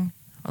tearing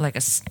or like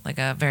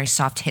a very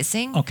soft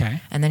hissing.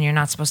 Okay. And then you're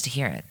not supposed to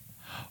hear it.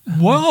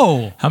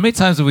 Whoa. How many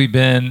times have we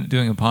been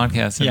doing a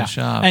podcast in a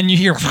shop? And you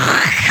hear.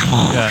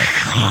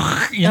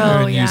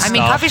 Oh, yeah. I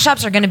mean, coffee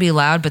shops are going to be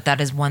loud, but that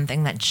is one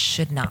thing that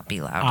should not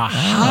be loud.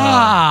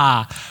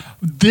 Aha.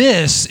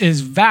 This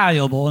is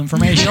valuable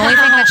information. The only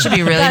thing that should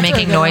be really That's a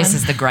making good noise one.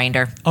 is the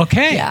grinder.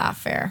 Okay. Yeah,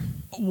 fair.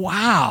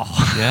 Wow.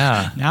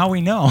 Yeah. Now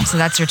we know. So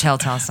that's your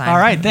telltale sign. All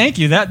right. Thank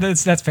you.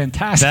 That's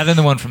fantastic. That and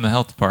the one from the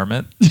health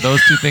department.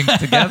 Those two things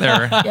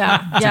together.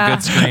 Yeah. It's a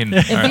good screen.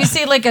 If you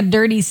see like a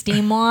dirty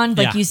steam wand,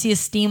 like Yeah. you see a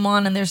steam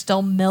wand and there's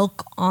still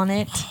milk on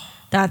it,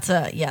 that's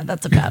a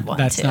bad one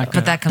That's too. not good.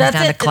 But that comes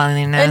down to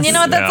cleanliness. And you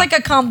know what? That's Yeah. like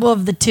a combo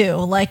of the two,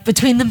 like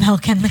between the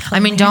milk and the I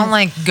mean, cleanliness. don't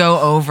like go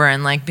over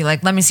and like be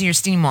like, let me see your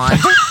steam wand.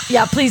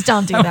 Yeah, please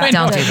don't do that.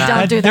 Don't do that.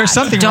 Don't do that. There's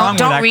something wrong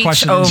Don't with that reach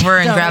question. over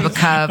and Don't grab a reach-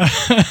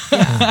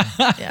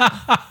 cup.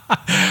 Yeah.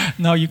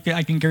 No,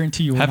 I can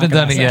guarantee you. we're Haven't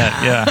not done gonna it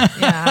ask yet. that.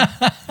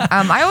 Yeah.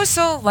 Yeah. I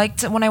also like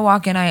to, when I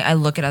walk in, I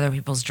look at other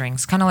people's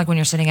drinks. Kind of like when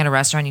you're sitting at a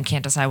restaurant, you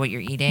can't decide what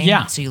you're eating.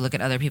 Yeah. So you look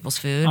at other people's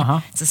food.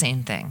 It's the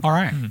same thing. All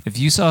right. If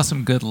you saw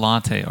some good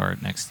latte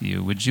art next to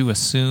you, would you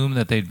assume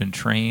that they'd been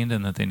trained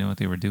and that they knew what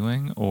they were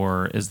doing?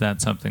 Or is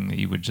that something that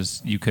you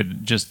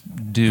could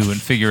just do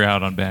and figure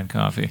out on bad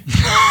coffee?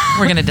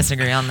 We're going to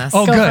disagree on this.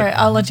 Oh, Go good. for it.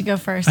 I'll let you go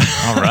first.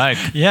 All right.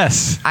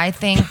 Yes. I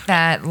think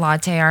that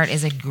latte art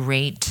is a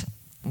great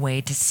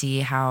way to see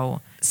how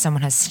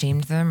someone has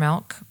steamed their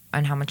milk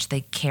and how much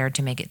they care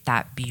to make it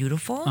that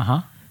beautiful.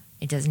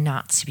 It does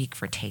not speak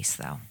for taste,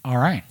 though. All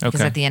right.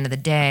 Because Okay. at the end of the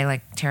day,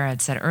 like Tara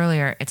had said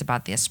earlier, it's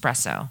about the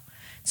espresso.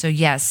 So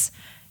yes,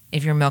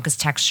 if your milk is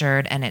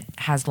textured and it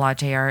has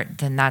latte art,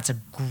 then that's a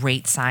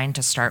great sign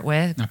to start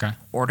with. Okay.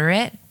 Order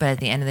it. But at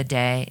the end of the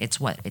day, it's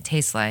what it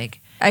tastes like.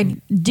 I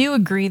do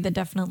agree that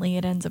definitely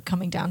it ends up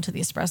coming down to the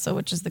espresso,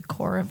 which is the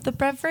core of the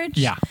beverage.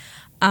 Yeah.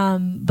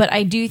 But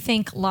I do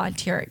think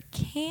latte art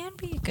can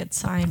be a good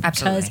sign because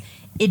Absolutely.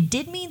 it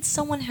did mean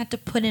someone had to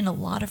put in a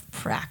lot of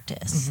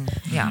practice.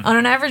 Yeah. On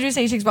an average, we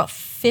say it takes about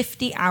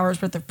 50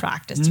 hours worth of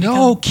practice. To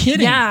No become,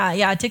 kidding.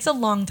 Yeah, it takes a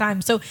long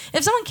time. So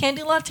if someone can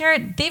do latte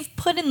art, they've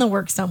put in the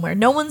work somewhere.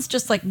 No one's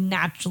just like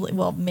naturally,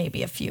 well,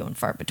 maybe a few and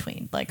far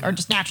between, like are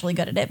just naturally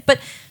good at it. But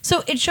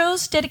so it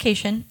shows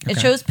dedication, it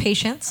Okay. shows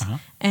patience,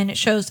 and it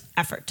shows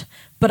effort.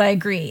 But I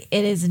agree,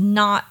 it is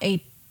not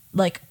a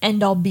like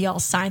end all be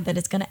all sign that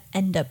it's going to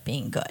end up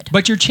being good.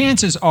 But your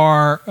chances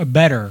are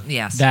better.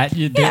 Yes. That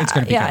it's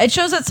going to be good. It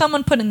shows that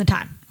someone put in the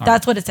time.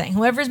 That's what it's saying.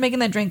 Whoever's making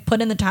that drink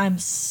put in the time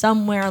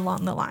somewhere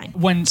along the line.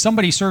 When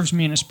somebody serves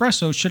me an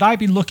espresso, should I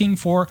be looking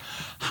for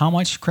how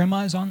much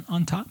crema is on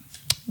top?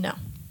 No.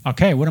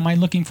 Okay, what am I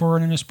looking for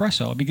in an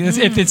espresso? Because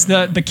if it's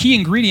the key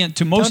ingredient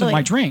to most of Totally.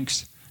 my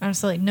drinks.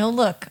 Absolutely. No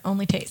look,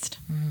 only taste.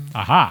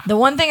 Aha. The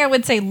one thing I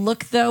would say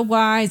look though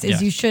wise is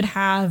Yes. you should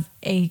have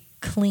a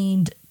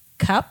cleaned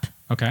cup.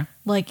 Okay.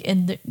 Like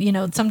in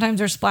the, sometimes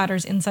there's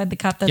splatters inside the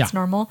cup. That's Yeah,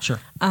 normal. sure.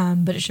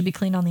 But it should be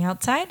clean on the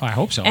outside. I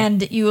hope so.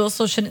 And you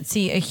also shouldn't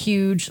see a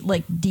huge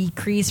like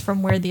decrease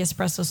from where the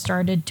espresso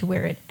started to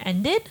where it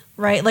ended,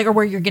 right? Like, or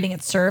where you're getting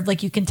it served.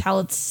 Like you can tell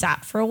it's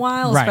sat for a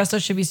while. Right.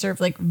 Espresso should be served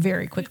like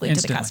very quickly to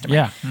the Instantly, customer.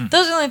 yeah.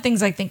 Those are the only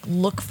things I think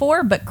look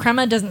for, but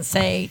crema doesn't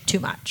say too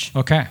much.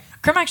 Okay.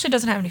 Crema actually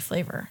doesn't have any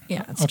flavor.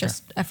 Yeah, it's Okay.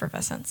 just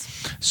effervescence.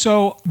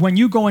 So when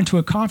you go into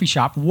a coffee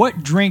shop,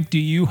 what drink do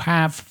you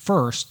have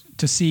first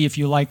to see if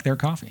you like their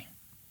coffee?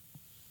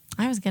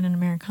 I always get an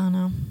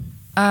Americano.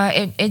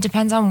 It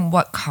depends on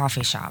what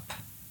coffee shop.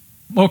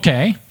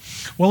 Okay.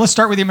 Well, let's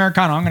start with the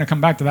Americano. I'm going to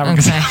come back to that one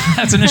because Okay.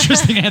 that's an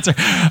interesting answer.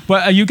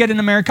 But you get an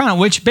Americano,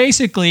 which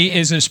basically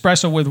is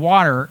espresso with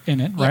water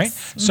in it, right?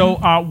 Yes. So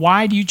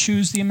why do you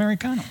choose the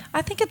Americano?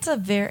 I think it's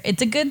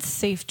a good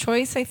safe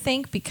choice. I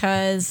think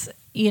because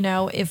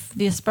if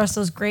the espresso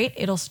is great,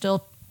 it'll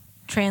still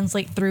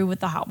translate through with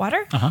the hot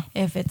water. Uh-huh.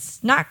 If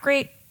it's not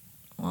great,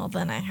 well,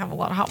 then I have a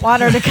lot of hot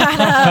water to kind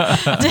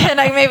of,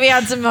 and I maybe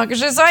add some milk or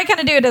sugar. So I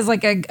kind of do it as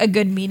like a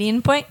good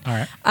median point. All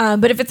right.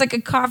 But if it's like a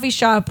coffee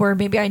shop where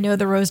maybe I know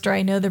the roaster,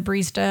 I know the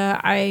barista,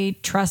 I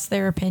trust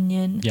their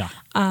opinion. Yeah.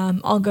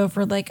 I'll go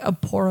for like a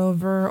pour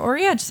over, or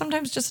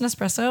sometimes just an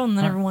espresso, and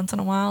then every once in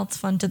a while it's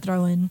fun to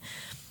throw in,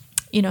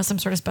 some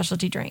sort of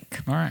specialty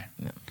drink. All right.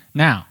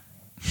 Now,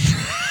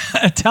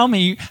 tell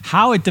me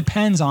how it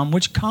depends on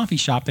which coffee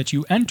shop that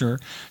you enter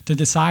to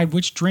decide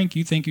which drink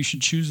you think you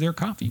should choose their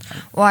coffee.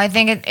 Well, I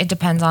think it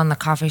depends on the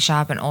coffee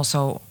shop and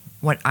also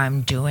what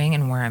I'm doing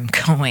and where I'm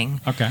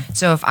going. Okay.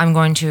 So if I'm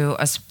going to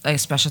a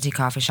specialty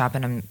coffee shop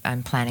and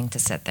I'm planning to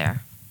sit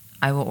there,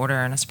 I will order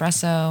an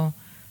espresso.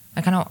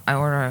 I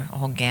order a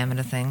whole gamut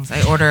of things.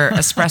 I order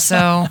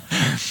espresso,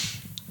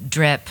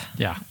 drip,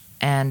 Yeah.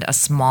 and a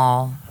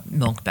small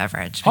milk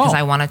beverage because Oh.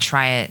 I want to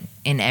try it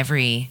in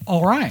every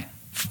All right.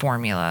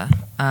 formula.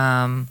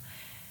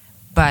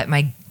 But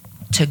my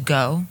to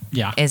go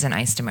Yeah. is an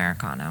iced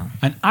Americano.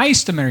 An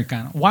iced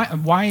Americano.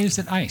 Why is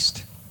it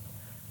iced?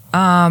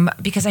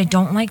 Because I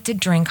don't like to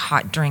drink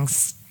hot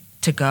drinks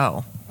to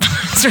go.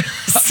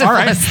 So All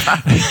right. it's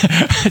not-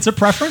 It's a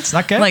preference.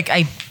 Okay. like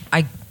I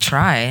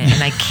try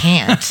and I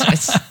can't.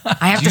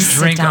 I have Do to you sit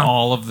drink down.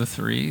 all of the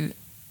three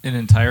in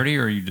entirety,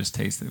 or are you just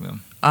tasting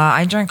them?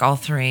 I drink all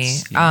three.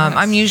 Yes.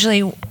 I'm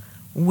usually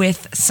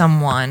with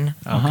someone.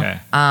 Okay.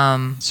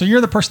 So you're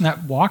the person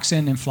that walks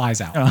in and flies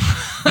out.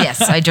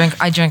 Yes, I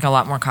drink a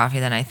lot more coffee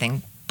than I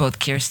think both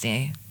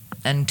Kirsty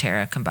and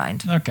Tara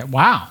combined. Okay.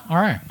 Wow. All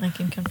right. I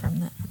can confirm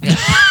that.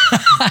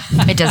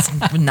 It does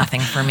nothing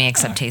for me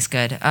except taste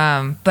good.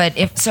 But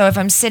if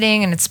I'm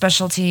sitting and it's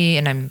specialty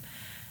and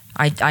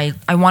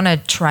I want to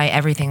try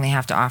everything they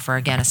have to offer.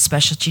 Again, a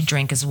specialty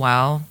drink as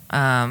well.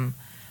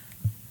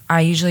 I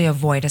usually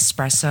avoid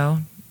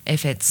espresso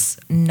if it's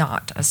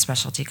not a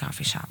specialty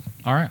coffee shop.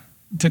 All right.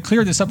 To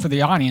clear this up for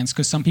the audience,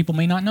 because some people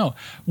may not know,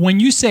 when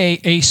you say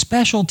a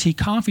specialty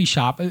coffee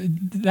shop,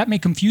 that may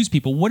confuse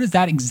people. What does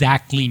that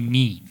exactly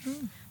mean?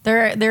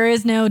 There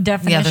is no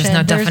definition. Yeah, there's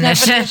no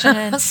definition.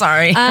 definition.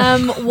 Sorry.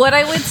 What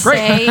I would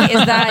say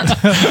is that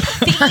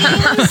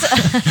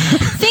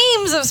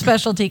themes of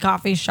specialty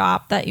coffee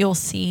shop that you'll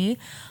see,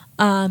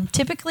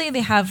 typically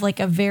they have like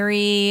a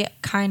very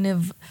kind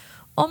of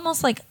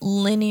almost like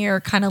linear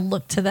kind of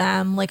look to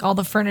them. Like all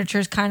the furniture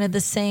is kind of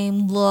the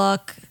same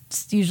look.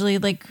 It's usually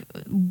like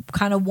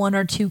kind of one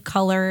or two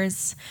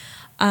colors.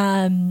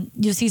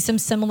 You'll see some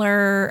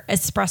similar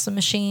espresso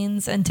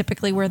machines, and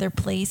typically where they're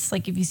placed,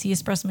 like if you see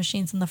espresso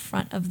machines in the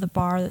front of the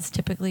bar, that's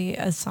typically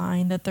a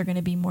sign that they're going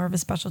to be more of a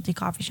specialty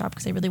coffee shop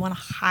because they really want to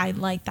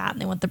highlight that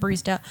and they want the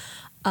barista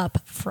up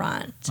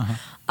front.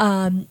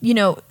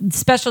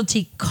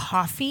 Specialty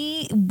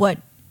coffee, what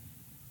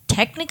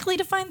technically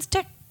defines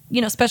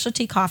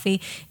specialty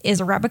coffee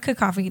is Arabica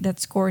coffee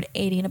that's scored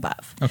 80 and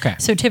above. Okay.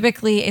 So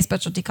typically a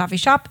specialty coffee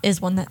shop is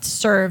one that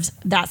serves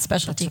that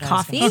specialty That's what I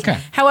was coffee. gonna say.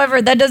 Okay.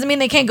 However, that doesn't mean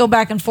they can't go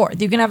back and forth.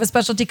 You can have a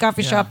specialty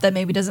coffee shop that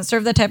maybe doesn't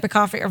serve that type of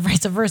coffee or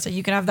vice versa.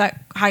 You can have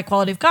that high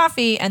quality of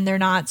coffee and they're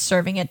not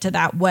serving it to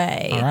that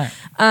way. All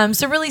right.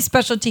 So really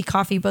specialty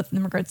coffee, both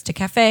in regards to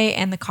cafe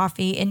and the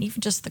coffee and even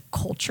just the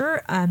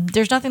culture,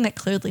 there's nothing that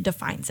clearly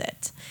defines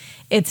it.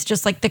 It's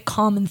just like the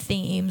common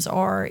themes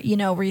or,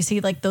 where you see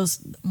like those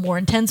more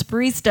intense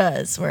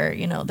baristas where,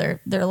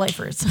 they're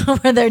lifers,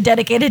 where they're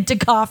dedicated to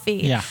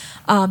coffee. Yeah.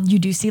 You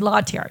do see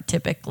latte art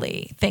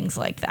typically, things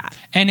like that.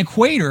 And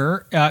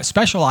Equator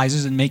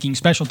specializes in making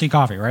specialty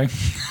coffee, right?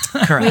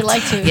 Correct. We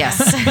like to.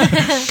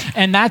 Yes.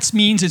 And that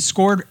means it's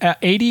scored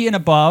 80 and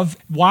above.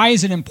 Why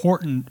is it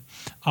important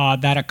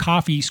that a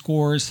coffee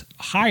scores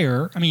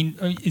higher? I mean,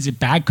 is it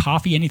bad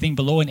coffee? Anything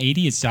below an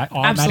 80, is that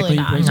automatically Absolutely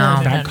not. raised No.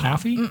 as bad No.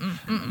 coffee?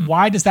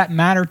 Why does that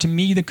matter to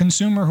me, the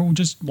consumer who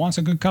just wants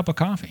a good cup of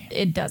coffee?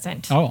 It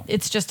doesn't. Oh.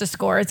 It's just a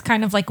score. It's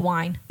kind of like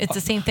wine. It's the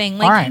same thing.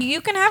 Like All right.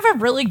 you can have a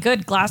really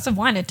good glass of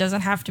wine. It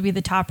doesn't have to be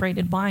the top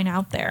rated wine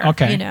out there.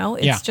 Okay.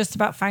 It's Yeah. just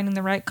about finding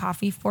the right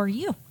coffee for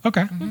you.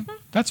 Okay,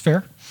 that's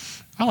fair.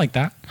 I like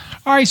that.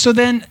 All right, so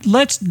then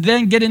let's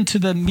then get into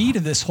the meat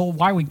of this whole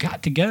why we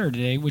got together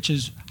today, which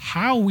is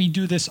how we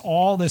do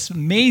all this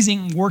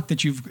amazing work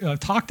that you've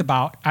talked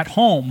about at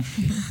home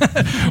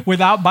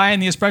without buying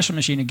the espresso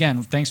machine.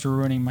 Again, thanks for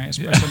ruining my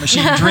espresso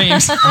machine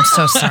dreams. I'm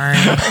so sorry.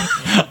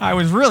 I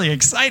was really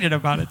excited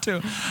about it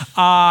too.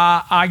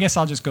 I guess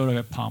I'll just go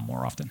to Palm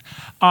more often.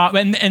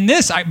 And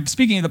this,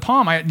 speaking of the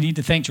Palm, I need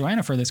to thank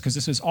Joanna for this because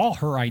this is all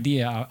her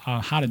idea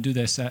how to do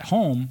this at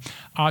home.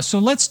 So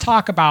let's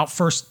talk about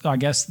first, I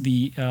guess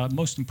the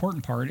most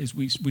important part is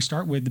we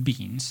start with the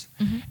beans.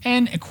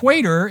 And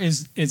Equator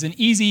is an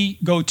easy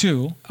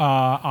go-to,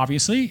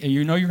 obviously.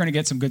 You know you're going to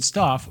get some good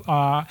stuff.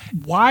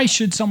 Why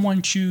should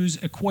someone choose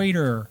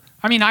Equator?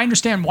 I mean, I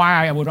understand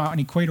why I would want an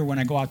Equator when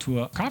I go out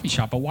to a coffee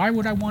shop, but why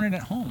would I want it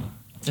at home?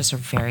 Just a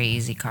very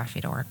easy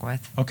coffee to work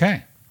with.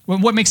 Okay. Well,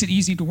 what makes it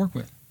easy to work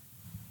with?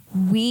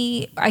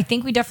 I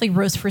think we definitely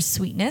roast for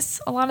sweetness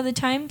a lot of the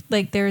time.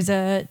 Like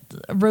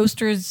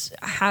roasters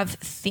have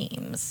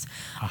themes,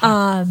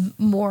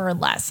 more or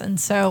less. And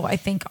so I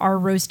think our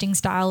roasting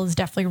style is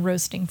definitely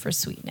roasting for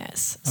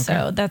sweetness. Okay.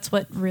 So that's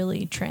what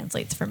really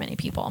translates for many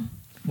people.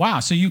 Wow.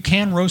 So you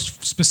can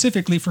roast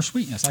specifically for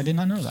sweetness. I did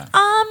not know that.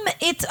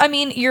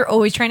 You're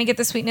always trying to get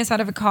the sweetness out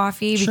of a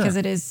coffee Sure. because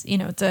it is,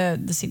 it's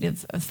the seed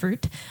of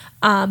fruit.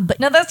 But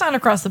no, that's not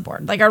across the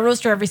board. Like our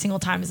roaster every single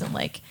time isn't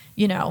like,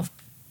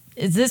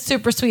 is this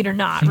super sweet or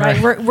not?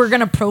 Right. We're going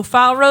to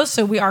profile roast.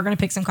 So we are going to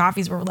pick some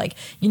coffees where we're like,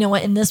 you know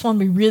what, in this one,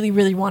 we really,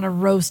 really want to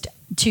roast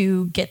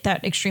to get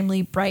that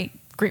extremely bright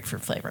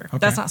grapefruit flavor. Okay.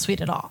 That's not sweet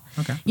at all.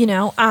 Okay.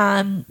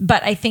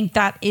 But I think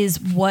that is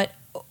what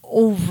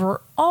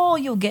overall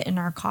you'll get in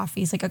our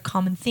coffees. Like a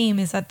common theme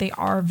is that they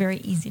are very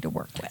easy to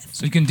work with.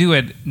 So you can do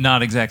it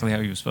not exactly how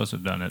you were supposed to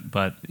have done it,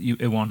 but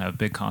it won't have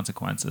big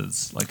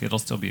consequences. Like it'll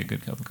still be a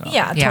good cup of coffee.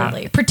 Yeah, Yeah.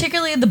 totally.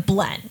 Particularly the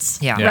blends.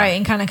 Yeah. Yeah. Right.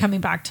 And kind of coming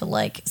back to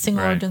like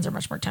single Right. origins are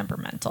much more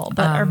temperamental,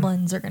 but our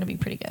blends are going to be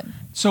pretty good.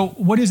 So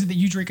what is it that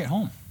you drink at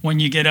home when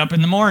you get up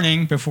in the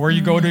morning before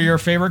you go to your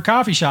favorite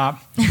coffee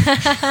shop?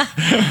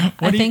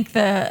 I think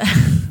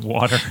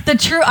Water. the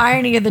true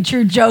irony of the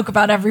true joke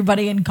about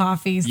everybody in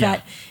coffee is Yeah.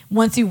 that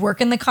once you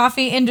work in the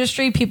coffee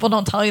industry, people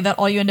don't tell you that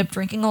all you end up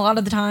drinking a lot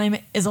of the time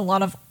is a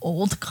lot of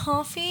old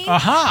coffee.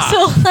 Aha.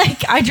 So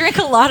like I drink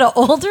a lot of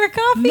older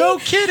coffee. No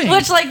kidding.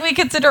 Which like we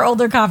consider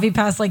older coffee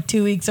past like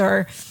 2 weeks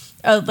or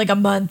like a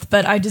month,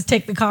 but I just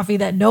take the coffee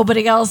that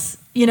nobody else,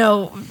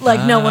 no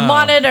one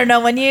wanted or no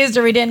one used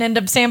or we didn't end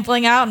up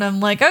sampling out, and I'm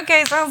like,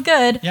 okay, sounds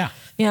good. Yeah.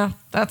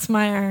 That's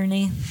my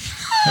irony.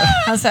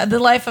 How's that? The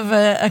life of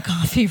a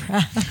coffee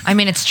rep. I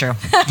mean, it's true.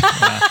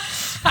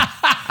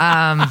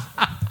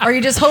 Or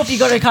you just hope you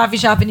go to a coffee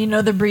shop and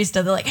the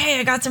barista, they're like, hey,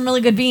 I got some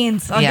really good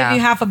beans. I'll Yeah. give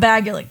you half a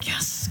bag. You're like,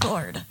 yes,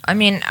 scored. I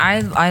mean, I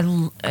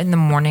in the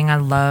morning, I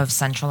love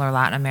Central or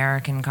Latin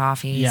American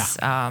coffees.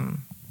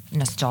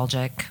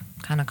 Nostalgic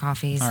kind of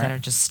coffees All right. that are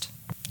just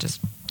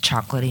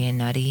chocolatey and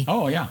nutty.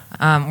 Oh, yeah.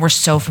 We're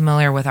so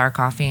familiar with our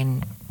coffee,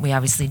 and we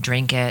obviously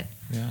drink it.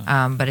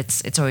 Yeah. But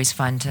it's always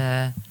fun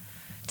to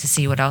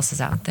see what else is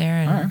out there.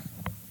 And All right.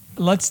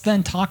 Let's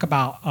then talk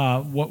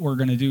about what we're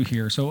going to do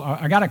here. So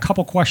I got a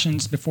couple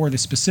questions before the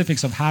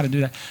specifics of how to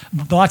do that.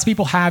 Lots of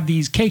people have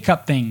these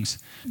K-cup things.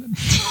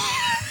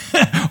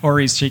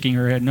 Ori's shaking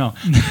her head. No.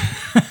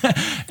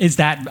 Is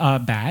that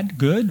bad?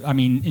 Good? I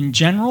mean, in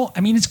general,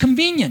 it's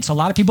convenience. A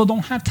lot of people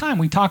don't have time.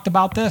 We talked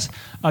about this.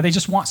 They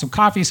just want some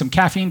coffee, some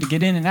caffeine to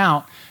get in and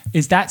out.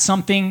 Is that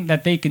something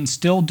that they can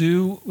still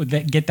do,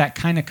 get that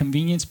kind of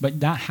convenience, but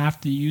not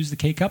have to use the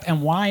K-cup?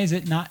 And why is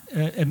it not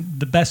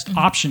the best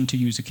option to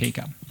use a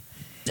K-cup?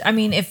 I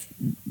mean, if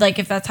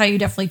that's how you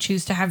definitely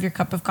choose to have your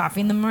cup of coffee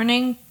in the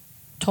morning,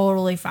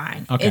 totally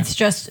fine. Okay. It's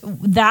just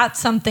that's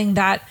something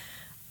that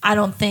I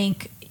don't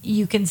think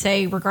you can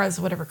say, regardless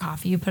of whatever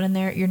coffee you put in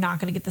there, you're not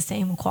going to get the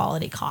same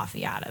quality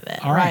coffee out of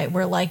it. All right.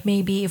 Where like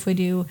maybe if we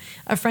do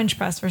a French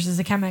press versus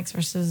a Chemex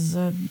versus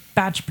a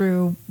batch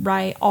brew,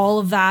 right? All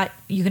of that,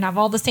 you can have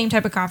all the same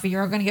type of coffee.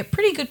 You're going to get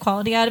pretty good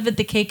quality out of it.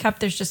 The K-cup,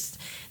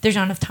 there's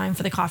not enough time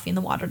for the coffee and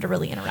the water to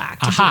really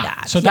interact to do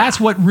that. So that's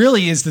what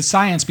really is the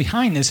science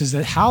behind this, is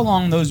that how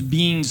long those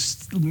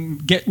beans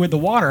get with the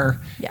water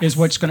Yes. is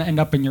what's going to end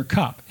up in your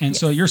cup. And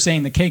so you're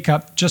saying the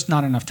K-cup, just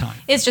not enough time.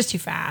 It's just too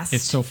fast.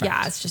 It's so fast.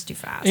 Yeah, it's just too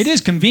fast. It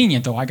is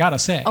convenient, though, I got to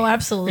say. Oh,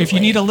 absolutely. If you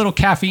need a little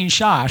caffeine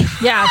shot.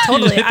 Yeah, you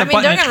totally. hit the I mean,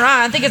 button. don't get me wrong.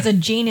 I think it's a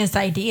genius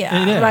idea.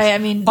 It is. Right? I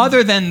mean,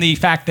 other than the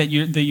fact that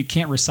you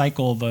can't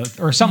recycle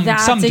some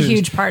That's some a dudes.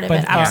 huge part of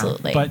it,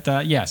 absolutely.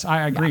 But yes,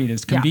 I agree.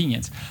 It's Yeah.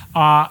 convenience.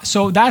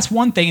 So that's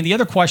one thing. The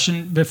other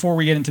question before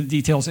we get into the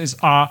details is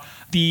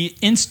the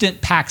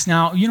instant packs.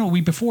 Now,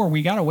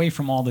 we got away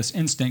from all this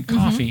instant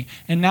coffee,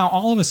 and now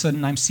all of a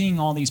sudden I'm seeing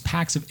all these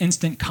packs of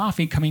instant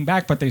coffee coming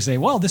back. But they say,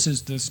 well, this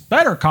is this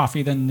better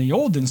coffee than the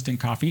old instant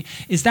coffee.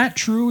 Is that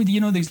true?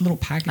 These little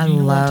packaging. I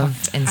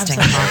love instant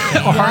coffee.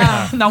 All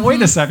right. Now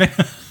wait a second.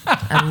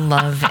 I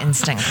love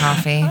instant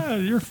coffee.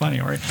 You're funny,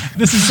 Ori.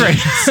 This is great.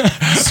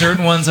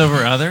 Certain ones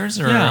over others,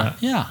 or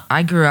Yeah.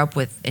 I grew up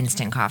with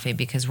instant coffee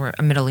because we're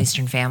a Middle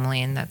Eastern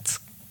family, and that's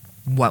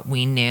what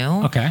we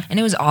knew. Okay. And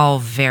it was all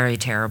very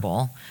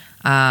terrible.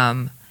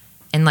 And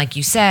like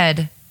you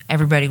said,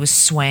 everybody was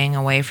swaying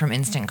away from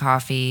instant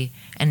coffee,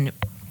 and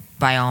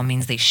by all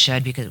means they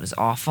should, because it was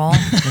awful.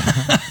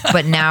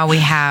 But now we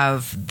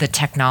have the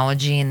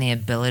technology and the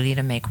ability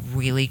to make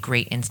really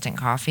great instant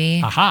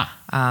coffee. Aha.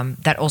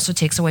 That also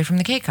takes away from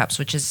the K-cups,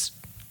 which is,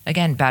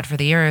 again, bad for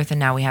the earth. And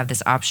now we have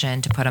this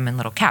option to put them in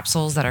little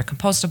capsules that are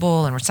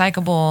compostable and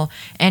recyclable.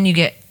 And you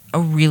get a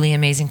really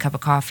amazing cup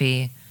of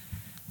coffee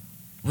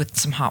with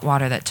some hot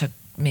water that took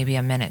maybe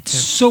a minute to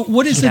So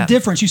what is heat the up.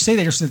 difference? You say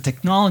there's the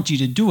technology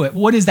to do it.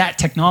 What does that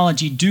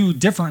technology do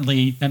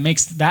differently that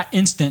makes that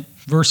instant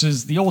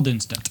versus the old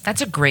instant?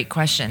 That's a great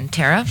question.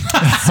 Tara?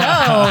 So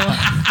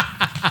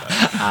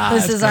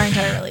this is our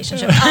entire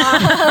relationship.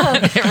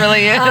 It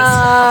really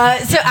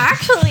is. So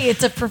actually,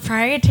 it's a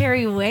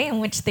proprietary way in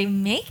which they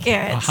make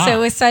it. Aha.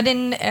 So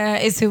Sudden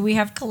is who we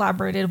have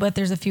collaborated with.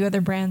 There's a few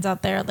other brands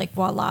out there like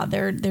Voila.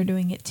 They're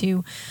doing it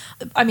too.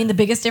 I mean, the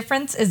biggest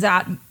difference is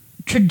that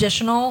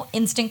traditional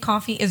instant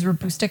coffee is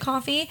Robusta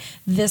coffee.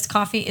 This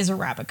coffee is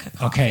Arabica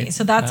coffee. Okay.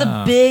 So that's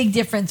a big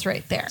difference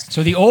right there.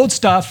 So the old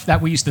stuff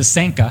that we used to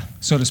Senka,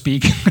 so to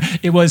speak,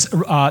 it was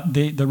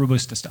the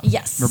Robusta stuff.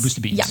 Yes. Robusta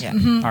beans. Yeah.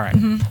 Mm-hmm. All right.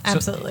 So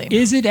Absolutely.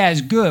 is it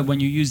as good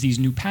when you use these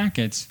new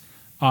packets,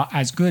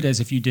 as good as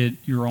if you did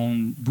your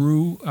own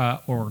brew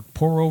or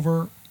pour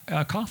over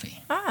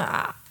coffee?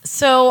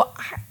 So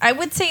I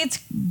would say it's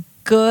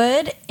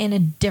good in a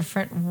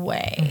different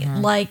way.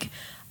 Like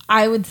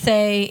I would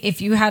say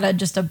if you had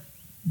just a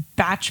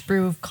batch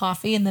brew of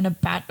coffee and then a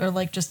batch or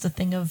like just a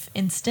thing of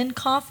instant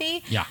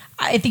coffee, Yeah.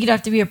 I think you'd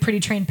have to be a pretty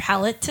trained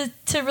palate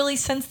to really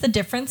sense the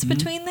difference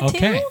between the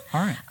Okay. two.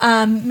 All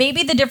right.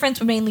 Maybe the difference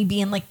would mainly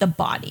be in like the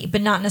body,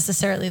 but not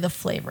necessarily the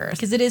flavor,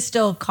 because it is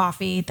still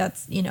coffee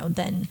that's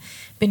then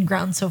been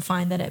ground so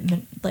fine that it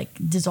like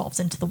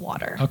dissolves into the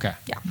water. Okay.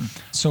 Yeah.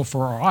 So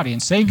for our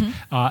audience sake,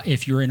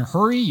 if you're in a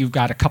hurry, you've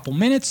got a couple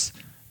minutes,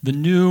 the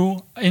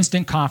new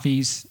instant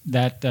coffees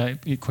that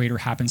Equator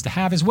happens to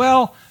have as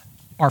well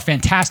are a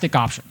fantastic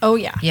option. Oh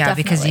yeah. Yeah,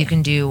 because definitely. you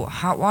can do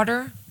hot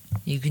water,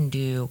 you can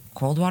do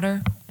cold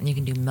water, and you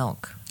can do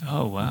milk.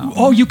 Oh wow.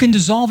 Oh, you can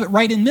dissolve it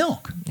right in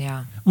milk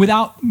Yeah.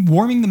 without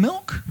warming the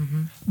milk?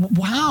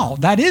 Wow,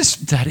 that is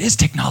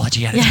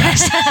technology at its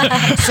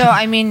best. So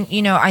I mean,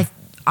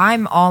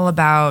 I'm all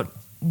about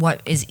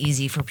what is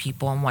easy for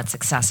people and what's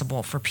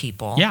accessible for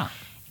people. Yeah.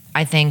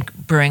 I think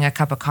brewing a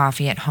cup of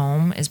coffee at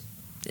home is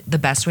the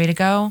best way to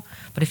go.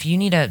 But if you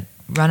need to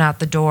run out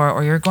the door,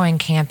 or you're going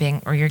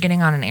camping, or you're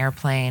getting on an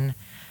airplane,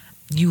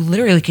 you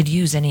literally could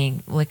use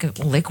any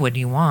liquid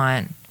you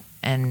want,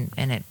 and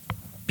it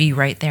be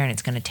right there, and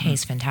it's going to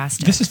taste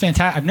fantastic. This is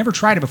fantastic. I've never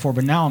tried it before,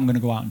 but now I'm going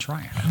to go out and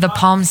try it. The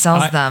Palm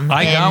sells them.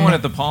 I got in- one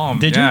at the Palm.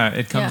 Did you? Yeah,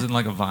 it comes Yeah. in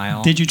like a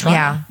vial. Did you try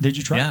Yeah. it? Did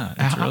you try Yeah, it?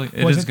 it's really-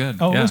 it Was is good.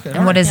 Oh, it Yeah. was good.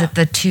 And what is All it?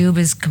 The tube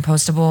is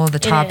compostable. The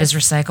top is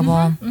is.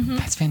 recyclable. right.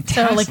 That's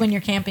fantastic. So like when you're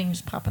camping, you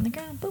just pop on the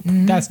ground.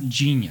 Boop. That's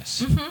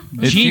genius. It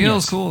Genius.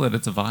 feels cool that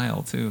it's a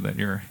vial too that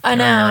you're. I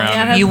know, carrying around yeah, in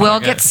that's- You your will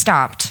pocket. get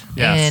stopped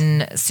Yes.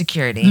 in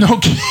security. No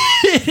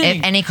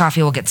kidding. Any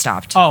coffee will get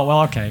stopped, Oh,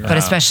 well, okay. but Right.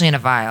 especially in a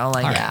vial.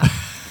 Like, Yeah.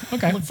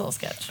 Okay. Looks a little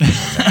sketch.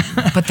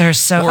 but they're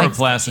so. Or a like,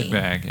 plastic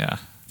bag. Yeah.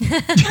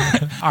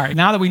 All right.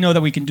 Now that we know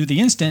that we can do the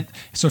instant,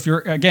 so if you're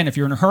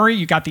in a hurry,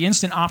 you got the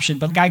instant option,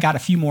 but I got a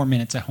few more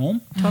minutes at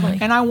home. Totally.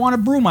 And I want to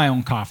brew my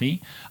own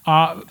coffee.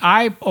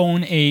 I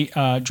own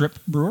a drip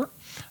brewer.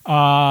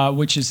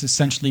 Which is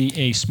essentially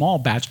a small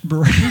batch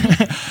brewer.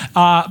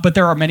 But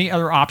there are many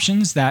other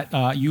options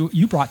that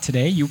you brought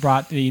today. You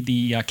brought the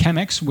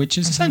Chemex, which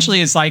is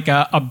essentially is like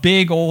a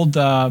big old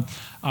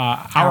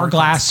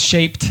hourglass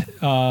shaped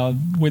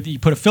with you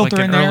put a filter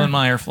Like in an there.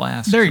 Erlenmeyer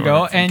flask. There you sort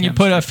go, of, from and you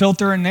put a chemistry.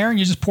 filter in there, and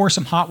you just pour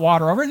some hot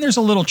water over it. And there's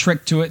a little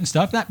trick to it and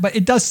stuff. But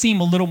it does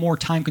seem a little more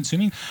time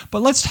consuming.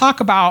 But let's talk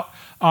about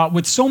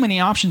with so many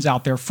options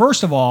out there.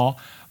 First of all,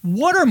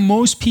 what are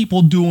most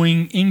people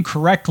doing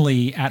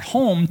incorrectly at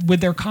home with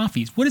their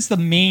coffees? What is the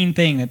main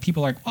thing that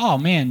people are like, oh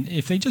man,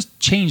 if they just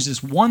change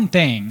this one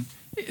thing,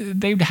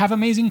 they'd have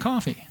amazing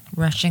coffee?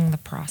 rushing the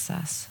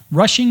process.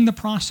 Rushing the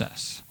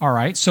process. All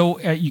right, so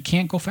you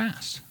can't go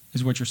fast,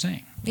 is what you're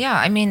saying. Yeah,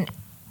 I mean,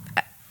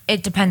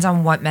 it depends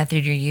on what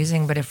method you're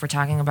using, but if we're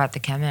talking about the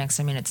Chemex,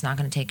 I mean, it's not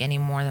going to take any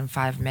more than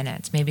 5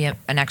 minutes, maybe an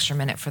extra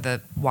minute for the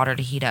water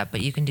to heat up,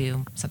 but you can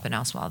do something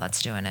else while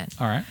that's doing it.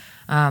 All right.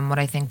 What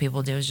I think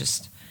people do is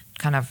just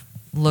kind of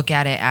look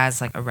at it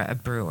as like a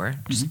brewer,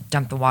 just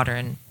dump the water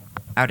and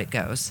out it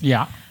goes.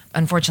 Yeah.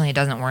 Unfortunately, it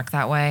doesn't work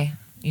that way.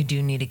 You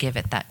do need to give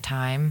it that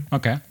time.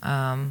 Okay.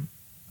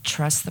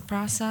 Trust the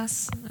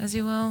process, as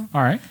you will,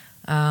 All right.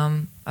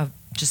 of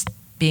just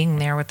being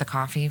there with the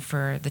coffee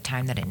for the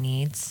time that it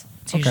needs.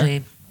 It's Okay.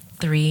 usually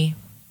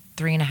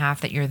 3.5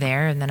 that you're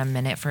there, and then a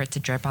minute for it to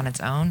drip on its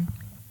own.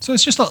 So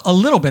it's just a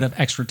little bit of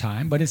extra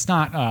time, but it's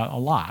not a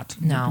lot,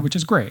 No. which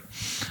is great.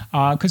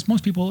 Because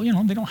most people,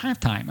 they don't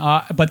have time,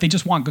 but they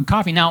just want good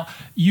coffee. Now,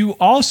 you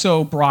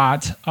also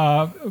brought,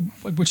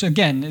 which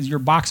again is your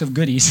box of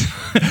goodies,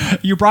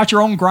 you brought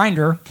your own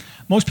grinder.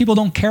 Most people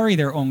don't carry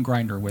their own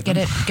grinder with Get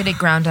them. it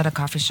ground at a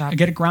coffee shop.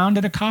 Get it ground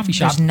at a coffee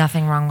shop. There's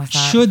nothing wrong with that.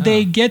 Should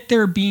they get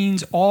their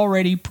beans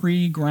already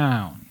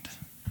pre-ground?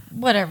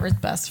 whatever's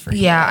best for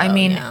you. Yeah, I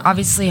mean, yeah.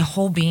 obviously,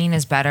 whole bean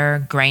is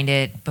better. Grind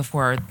it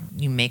before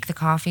you make the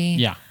coffee.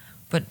 Yeah.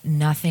 But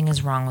nothing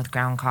is wrong with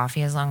ground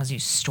coffee as long as you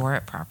store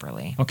it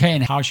properly. Okay,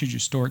 and how should you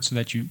store it so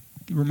that it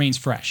remains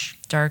fresh?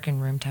 Dark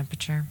and room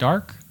temperature.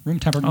 Dark, room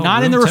temperature, Oh,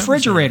 not in the room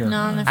refrigerator.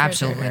 No, in the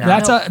Absolutely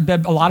refrigerator. not.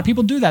 That's a lot of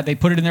people do that. They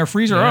put it in their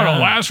freezer. Yeah. Oh,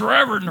 it'll last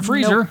forever in the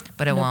freezer.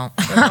 But it won't.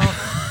 It won't.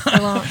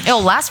 It won't.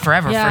 It'll last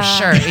forever Yeah. for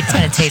sure. It's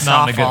going to taste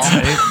Not in a awful.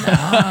 good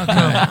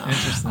state.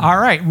 Interesting. All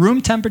right,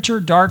 room temperature,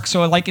 dark.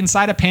 So like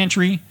inside a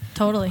pantry,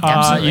 Totally.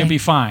 Absolutely. you'll be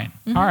fine.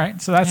 All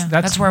right, so that's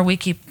That's where we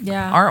keep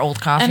Yeah. our old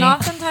coffee. And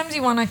oftentimes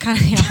you want to kind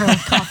of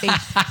have coffee.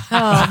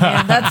 Oh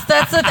man,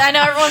 that's it. I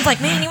know everyone's like,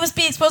 man, you must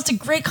be exposed to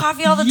great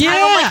coffee all the time.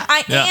 I'm like,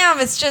 I Yeah. am.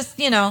 It's just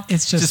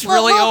it's just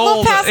really little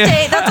old. past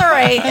date. That's all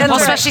right. That's Well, all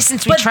right. especially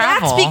since we but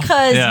travel. That's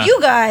because Yeah. you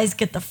guys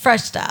get the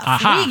fresh stuff.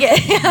 Aha. We get.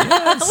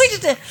 We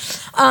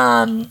just.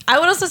 I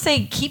would also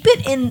say keep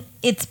it in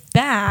its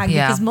bag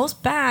Yeah. because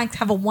most bags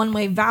have a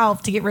one-way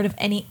valve to get rid of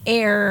any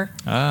air.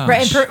 Oh.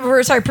 Right,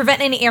 and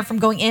prevent any air from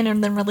going in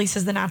and then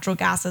releases the natural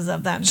gases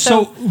of them.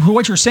 So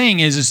what you're saying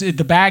is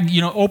the bag,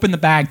 open the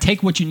bag,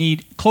 take what you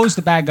need, close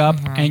the bag up,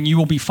 and you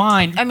will be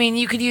fine. I mean,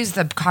 you could use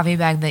the coffee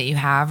bag that you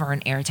have or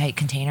an airtight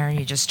container.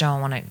 You just don't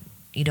want to.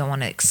 You don't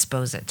want to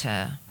expose it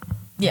to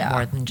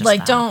more than just like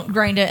that. don't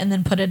grind it and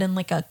then put it in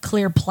like a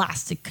clear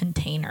plastic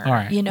container. All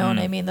right. You know what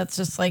I mean? That's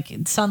just like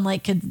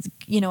sunlight could,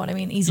 you know what I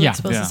mean? Easily Yeah.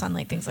 exposed Yeah. to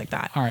sunlight, things like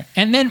that. All right.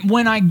 And then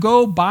when I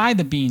go buy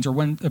the beans or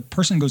when a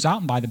person goes out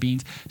and buy the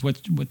beans, what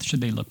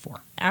should they look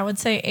for? I would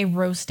say a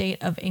roast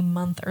date of a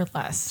month or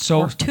less.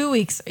 So- or 2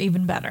 weeks,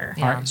 even better.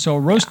 All right. So a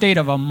roast date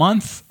of a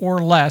month or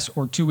less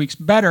or 2 weeks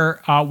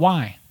better.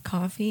 Why?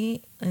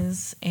 Coffee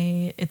is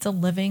it's a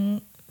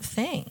living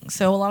thing.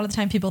 So a lot of the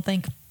time people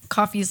think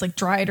coffee is like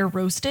dried or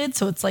roasted,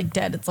 so it's like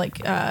dead. It's like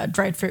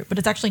dried fruit, but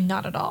it's actually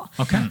not at all.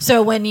 Okay.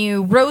 So when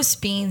you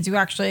roast beans, you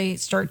actually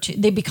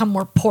they become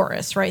more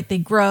porous, right? They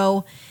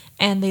grow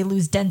and they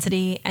lose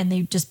density and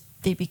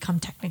they become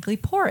technically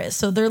porous.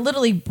 So they're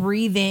literally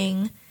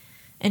breathing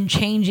and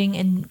changing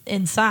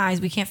in size.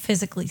 We can't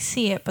physically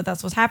see it, but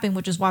that's what's happening,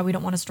 which is why we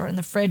don't want to store it in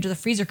the fridge or the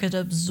freezer because it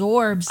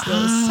absorbs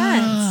those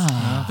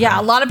scents. Yeah,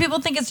 a lot of people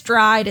think it's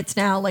dried. It's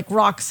now like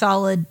rock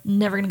solid,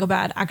 never going to go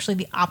bad. Actually,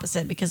 the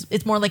opposite because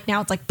it's more like now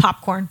it's like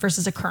popcorn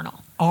versus a kernel.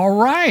 All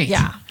right.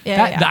 Yeah. Yeah,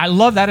 That- yeah. I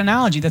love that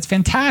analogy. That's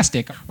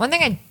fantastic. One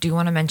thing I do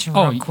want to mention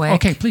Oh, real quick.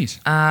 okay, please.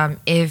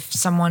 If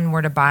someone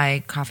were to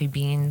buy coffee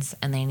beans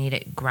and they need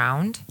it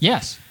ground,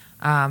 Yes.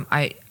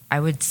 I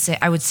would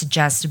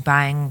suggest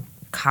buying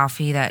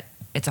coffee that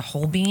it's a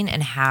whole bean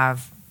and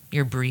have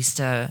your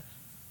barista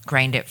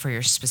grind it for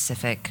your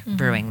specific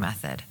brewing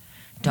method.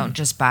 Don't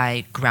just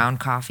buy ground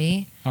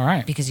coffee All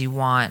right. because you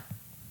want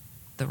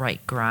the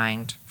right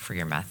grind for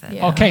your method.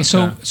 Yeah. Okay,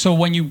 so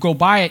when you go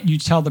buy it, you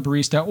tell the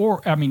barista,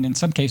 or I mean, in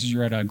some cases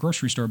you're at a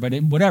grocery store, but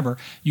whatever,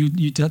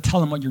 you tell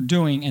them what you're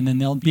doing, and then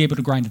they'll be able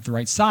to grind it the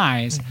right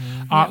size.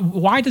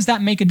 Why does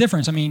that make a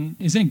difference? I mean,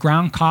 isn't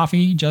ground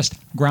coffee just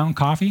ground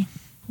coffee?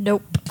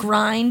 Nope.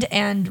 Grind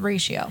and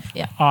ratio.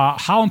 Yeah.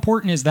 How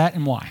important is that,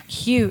 and why?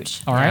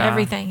 Huge. All right.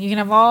 Everything. You can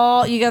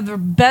have you got the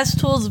best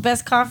tools, the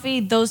best coffee.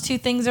 Those two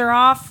things are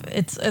off.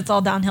 It's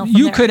all downhill from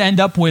You there. could end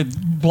up with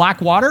black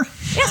water.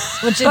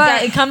 Yes. Which is But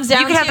that it comes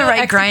down you could have to the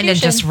right grind and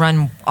execution. just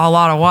run a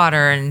lot of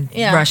water and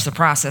Yeah. rush the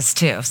process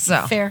too.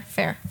 So, Fair.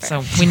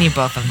 so we need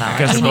both of them.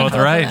 Guess We we're need both both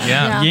of right. them.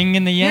 Yeah. Yin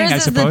and the yang, Yours I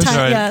is the suppose.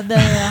 time- Right.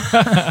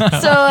 Yeah,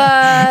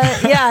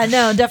 so yeah,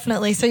 no,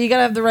 definitely. So you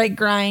gotta have the right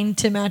grind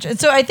to match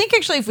it. So I think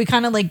actually, if we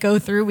kind of like go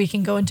through, we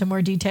can go into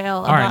more detail.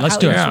 All right, about let's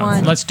how do it. each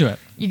one. Let's do it.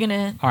 You're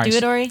gonna All right. do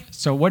it, Ori?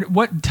 So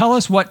tell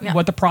us what Yeah.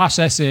 the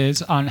process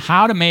is on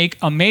how to make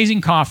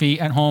amazing coffee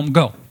at home.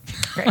 Go.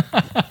 Great.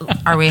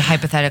 Are we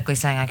hypothetically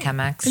saying on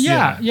Chemex?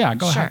 Yeah,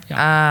 go Sure. ahead.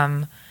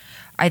 Yeah.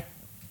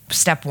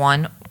 Step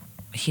 1,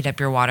 heat up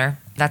your water.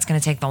 That's going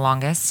to take the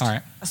longest. All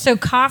right. So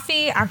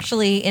coffee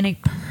actually in a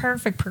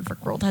perfect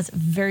world has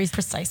very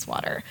precise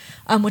water,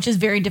 which is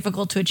very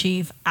difficult to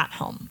achieve at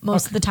home.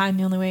 Most of the time,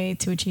 the only way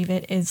to achieve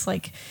it is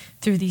like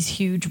through these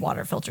huge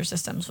water filter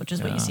systems, which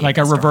is what you see. Like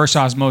in a restaurants. reverse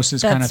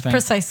osmosis That's kind of thing.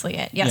 precisely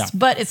it. Yes, Yeah.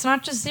 but it's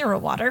not just zero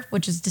water,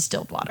 which is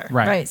distilled water.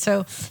 Right.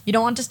 So you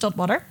don't want distilled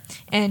water,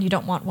 and you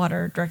don't want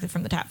water directly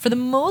from the tap. For the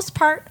most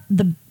part,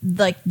 the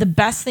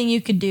best thing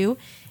you could do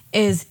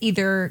is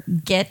either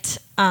get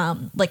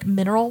like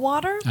mineral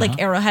water, like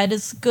Arrowhead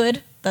is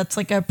good. That's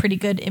like a pretty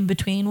good in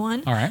between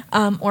one. All right.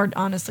 Or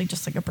honestly,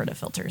 just like a Brita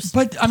filters.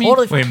 But, I mean-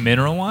 totally Wait, fine.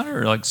 mineral water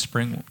or like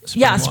spring?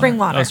 Yeah, spring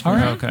water. Oh, spring,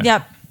 All right. okay.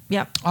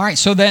 Yep. All right.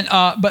 So then,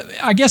 but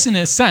I guess in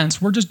a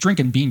sense, we're just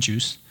drinking bean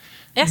juice.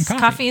 Yes, coffee.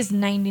 coffee is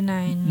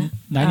 99,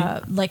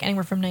 90? like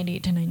anywhere from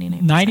 98 to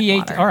 99%. 98.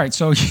 water. All right.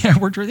 So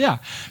yeah,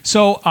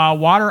 So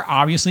water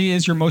obviously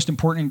is your most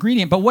important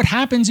ingredient. But what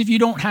happens if you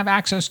don't have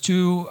access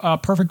to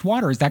perfect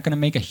water? Is that going to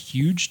make a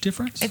huge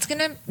difference? It's going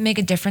to make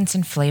a difference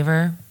in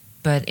flavor,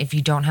 but if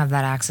you don't have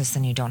that access,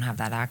 then you don't have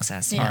that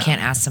access. Yeah. You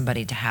can't ask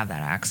somebody to have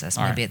that access.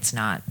 All Maybe right. it's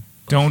not.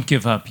 Don't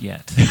give up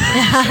yet.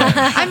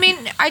 I mean,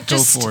 I Go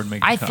just, forward,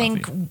 make I the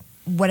think coffee.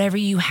 whatever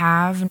you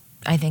have,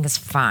 I think is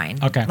fine.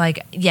 Okay.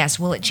 Like, yes,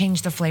 will it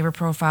change the flavor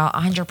profile?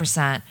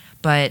 100%,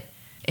 but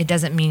it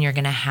doesn't mean you're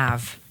going to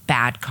have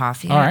bad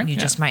coffee. All right, You yeah.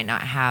 just might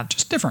not have.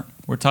 Just different.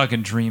 We're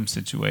talking dream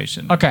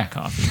situation. Okay.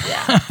 Coffee.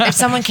 If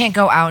someone can't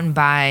go out and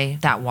buy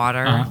that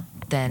water, Uh-huh.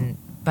 then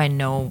by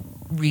no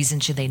reason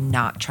should they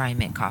not try and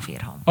make coffee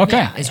at home.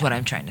 Okay. Is what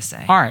I'm trying to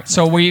say. All right.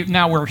 So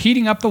we're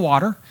heating up the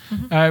water.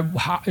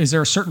 Is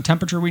there a certain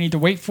temperature we need to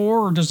wait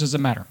for, or does it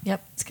matter?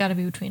 Yep, it's got to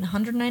be between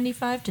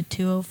 195 to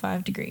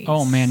 205 degrees.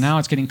 Oh man, now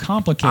it's getting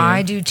complicated.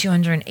 I do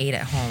 208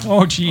 at home.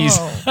 Oh geez.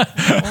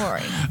 Oh,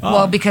 boring.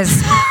 Well,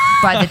 because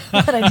by the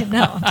But I didn't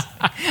know.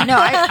 no,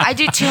 I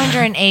do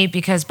 208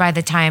 because by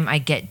the time I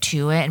get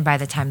to it and by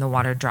the time the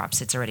water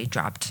drops, it's already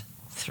dropped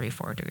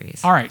 3-4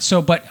 degrees. All right.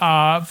 So, but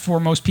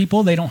for most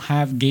people, they don't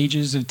have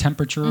gauges of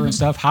temperature and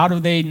stuff. How do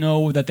they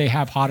know that they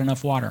have hot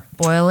enough water?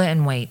 Boil it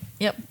and wait.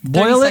 Yep. 30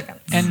 Boil it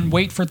seconds. and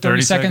wait for 30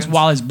 30 seconds seconds?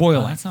 while it's Oh,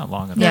 boiling. that's not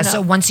long enough. Yeah, no.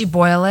 so once you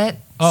boil it,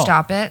 Oh.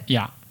 stop it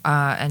Yeah.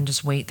 and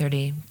just wait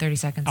 30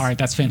 seconds. All right.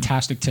 That's a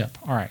fantastic tip.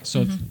 All right.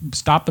 So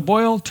stop the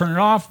boil, turn it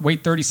off,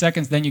 wait 30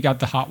 seconds, then you got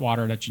the hot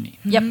water that you need.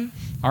 Yep.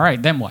 All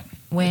right. Then what?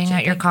 Weighing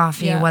out your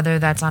coffee, Yeah. whether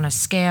that's on a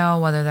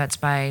scale, whether that's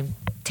by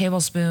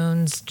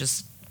tablespoons,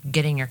 just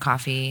getting your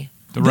coffee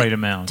The right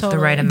amount. Totally.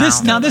 the right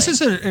amount. This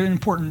is an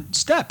important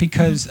step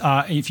because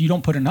if you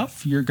don't put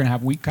enough, you're going to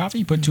have weak coffee.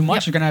 You put too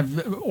much, Yep. you're going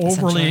to have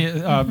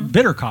overly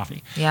bitter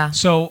coffee. Yeah.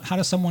 So how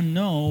does someone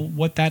know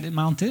what that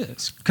amount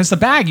is? Because the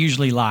bag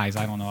usually lies.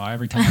 I don't know.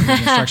 Every time I read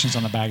the instructions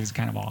on the bag is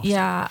kind of off.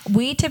 Yeah,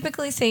 we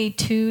typically say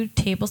 2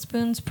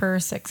 tablespoons per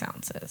 6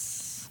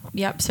 ounces.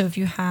 Yep. So if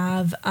you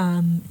have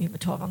a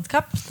 12-ounce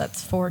cup,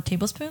 that's 4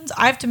 tablespoons.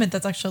 I have to admit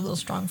that's actually a little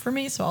strong for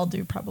me, so I'll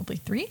do probably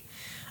 3.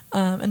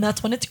 And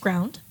that's when it's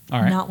ground,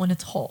 All right. not when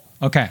it's whole.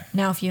 Okay.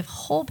 Now, if you have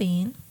whole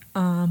bean,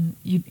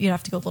 you'd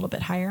have to go a little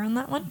bit higher on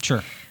that one.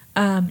 Sure.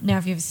 Now,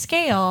 if you have a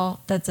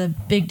scale, that's a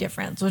big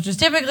difference, which is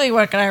typically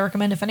what I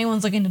recommend if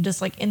anyone's looking to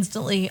just like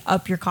instantly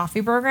up your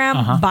coffee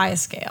program, buy a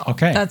scale.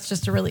 Okay. That's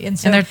just a really, and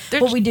so and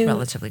they're what we do,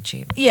 relatively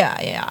cheap.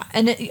 yeah.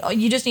 And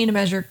you just need to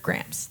measure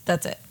grams.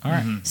 That's it. All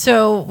right.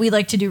 So we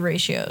like to do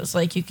ratios.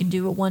 Like you can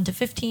do a 1 to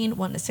 15,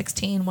 1 to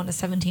 16, 1 to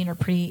 17 are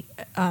pretty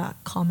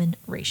common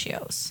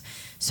ratios.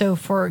 So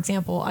for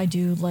example, I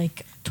do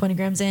like 20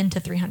 grams in to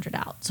 300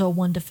 out. So a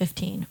 1 to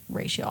 15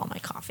 ratio on my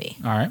coffee.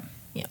 All right.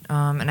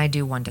 And I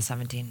do 1 to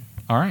 17.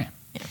 All right.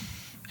 Yeah.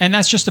 And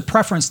that's just a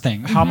preference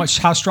thing.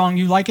 How strong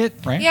you like it,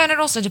 right? Yeah, and it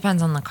also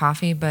depends on the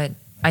coffee, but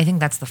I think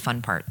that's the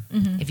fun part.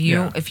 If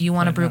you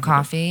want to brew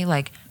coffee,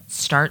 like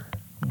start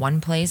one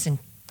place and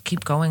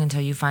keep going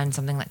until you find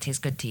something that tastes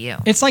good to you.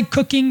 It's like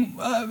cooking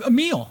a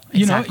meal.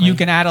 You know, Exactly. you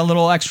can add a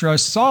little extra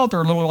salt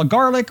or a little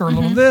garlic or a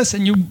little this,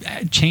 and you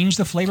change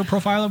the flavor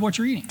profile of what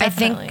you're eating. I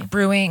Definitely. think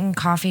brewing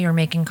coffee or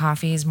making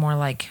coffee is more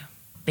like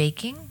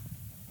baking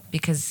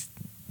because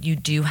you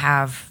do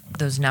have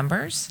those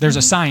numbers. There's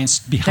a science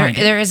behind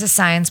it. There is a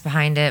science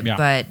behind it, Yeah.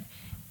 but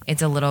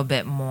it's a little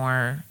bit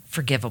more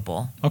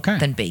forgivable Okay.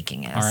 than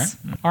baking is. All right.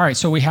 All right.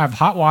 So we have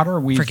hot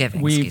water.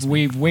 Forgiving, excuse me.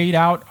 We've weighed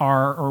out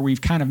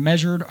we've kind of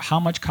measured how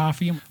much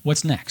coffee.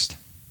 What's next?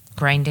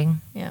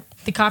 Grinding. Yeah.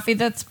 The coffee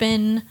that's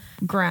been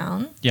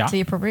ground Yeah. to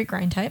the appropriate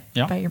grind type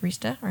Yeah. by your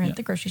barista or Yeah. at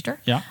the grocery store.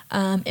 Yeah.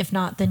 If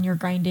not, then you're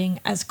grinding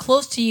as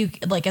close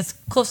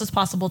as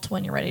possible to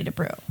when you're ready to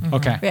brew.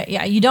 Okay.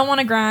 Yeah. You don't want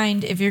to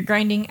grind if you're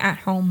grinding at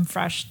home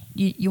fresh.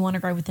 You want to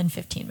grind within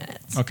 15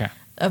 minutes Okay.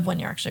 of when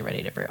you're actually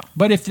ready to brew.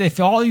 But if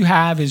all you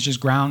have is just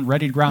ground,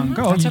 ready to ground and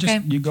go, That's you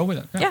okay. you go with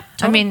it. Yeah.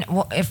 I mean,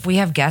 well, if we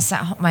have guests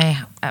at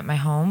my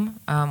home,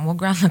 we'll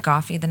ground the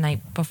coffee the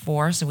night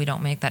before so we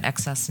don't make that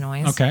excess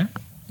noise. Okay.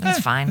 That's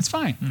fine. It's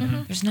fine.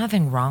 There's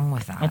nothing wrong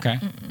with that. Okay.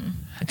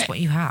 It's what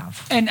you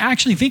have. And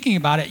actually thinking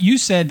about it, you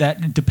said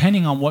that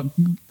depending on what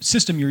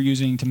system you're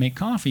using to make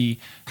coffee,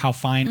 how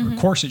fine or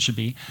coarse it should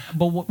be.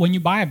 But when you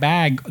buy a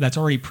bag that's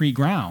already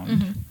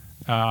pre-ground,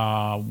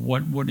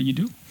 what do you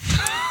do?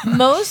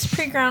 Most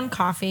pre-ground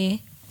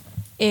coffee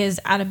is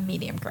at a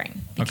medium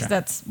grain because Okay.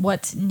 that's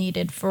what's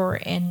needed for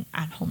an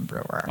at-home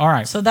brewer. All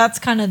right. So that's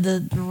kind of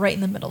the right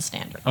in the middle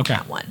standard on Okay.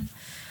 that one.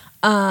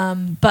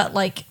 But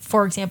like,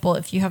 for example,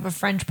 if you have a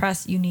French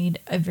press, you need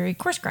a very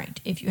coarse grind.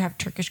 If you have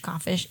Turkish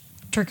coffee,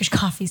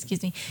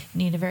 you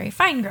need a very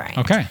fine grind.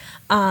 Okay.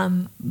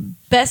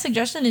 Best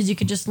suggestion is you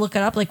could just look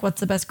it up, like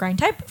what's the best grind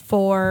type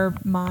for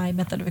my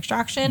method of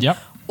extraction. Yep.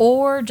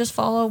 Or just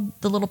follow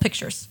the little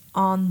pictures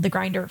on the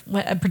grinder,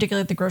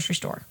 particularly at the grocery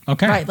store.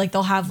 Okay. Right, like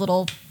they'll have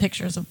little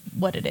pictures of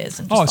what it is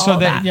and just Oh, so follow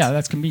that that.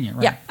 that's convenient,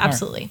 right? Yeah, All right.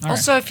 absolutely. All right.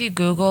 Also, if you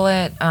Google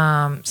it,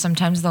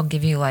 sometimes they'll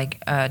give you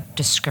like a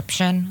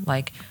description,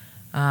 like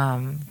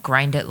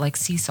grind it like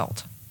sea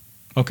salt.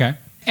 Okay.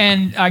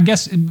 And I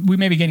guess we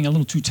may be getting a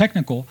little too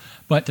technical,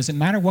 but does it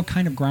matter what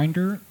kind of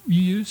grinder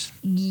you use?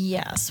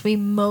 Yes, we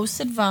most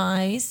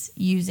advise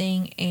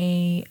using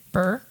a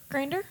burr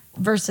grinder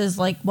versus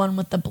like one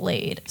with the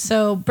blade.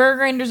 So burr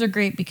grinders are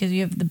great because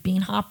you have the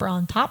bean hopper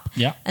on top,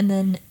 Yeah. and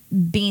then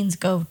beans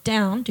go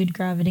down due to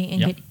gravity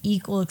and Yep. get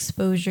equal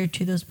exposure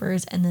to those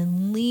burrs and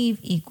then leave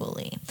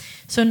equally.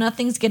 So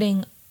nothing's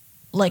getting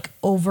like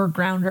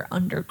overground or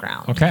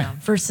underground. Okay.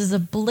 Versus a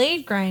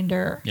blade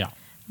grinder, Yeah.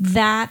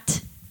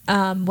 that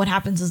what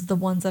happens is the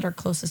ones that are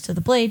closest to the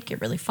blade get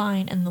really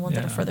fine, and the ones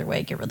that are Yeah. further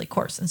away get really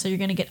coarse. And so you're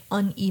going to get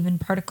uneven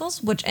particles,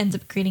 which ends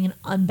up creating an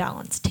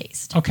unbalanced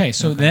taste. Okay,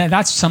 so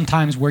that's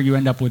sometimes where you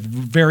end up with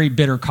very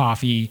bitter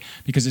coffee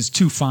because it's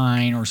too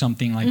fine or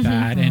something like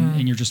that,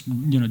 and you're just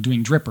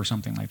doing drip or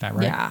something like that,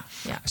 right? Yeah,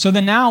 yeah. So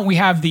then now we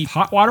have the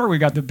hot water, we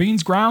got the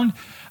beans ground.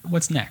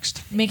 What's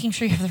next? Making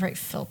sure you have the right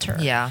filter.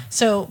 Yeah.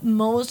 So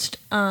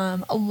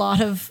a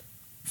lot of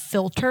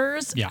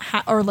filters Yeah.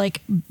 or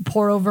like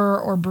pour over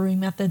or brewing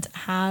methods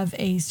have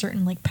a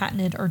certain like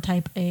patented or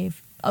type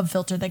of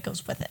filter that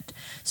goes with it.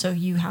 So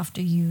you have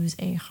to use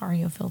a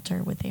Hario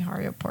filter with a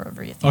Hario pour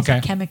over. You have to use Okay.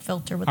 a Chemic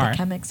filter with All a right.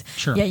 Chemics.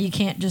 Sure. Yeah, you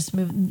can't just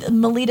move.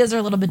 Melitas are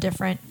a little bit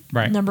different.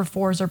 Right. Number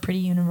 4s are pretty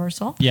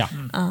universal. Yeah.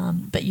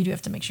 But you do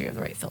have to make sure you have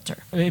the right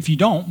filter. If you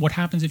don't, what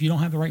happens if you don't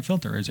have the right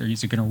filter? Is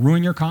it going to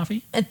ruin your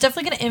coffee? It's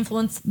definitely going to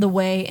influence the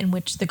way in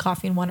which the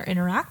coffee and water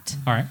interact.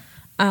 All right.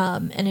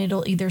 And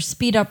it'll either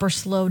speed up or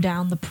slow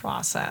down the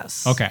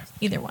process. Okay.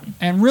 Either one.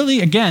 And really,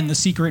 again, the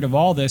secret of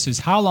all this is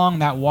how long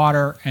that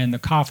water and the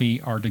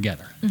coffee are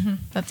together.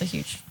 That's a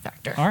huge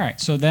factor. All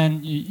right. So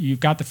then you've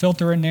got the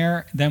filter in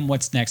there. Then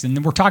what's next? And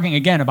then we're talking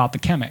again about the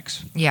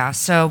chemics. Yeah.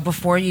 So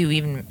before you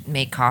even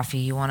make coffee,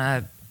 you want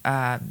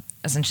to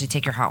essentially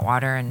take your hot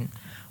water and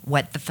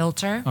wet the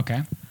filter,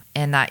 Okay.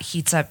 and that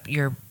heats up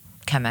your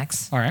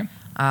Chemex. All right.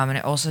 And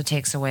it also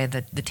takes away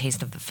the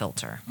taste of the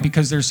filter.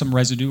 Because there's some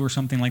residue or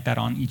something like that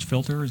on each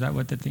filter. Is that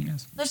what the thing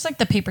is? There's like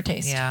the paper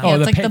taste. Yeah. Oh,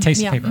 it's the like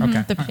taste of paper.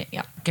 Okay.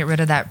 Yeah. Get rid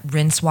of that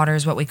rinse water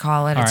is what we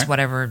call it. All It's right.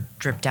 whatever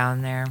dripped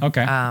down there.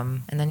 Okay.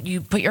 And then you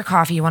put your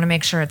coffee. You want to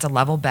make sure it's a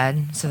level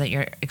bed so that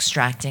you're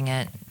extracting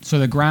it. So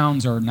the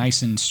grounds are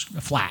nice and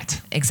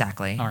flat.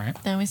 Exactly. All right.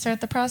 Then we start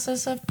the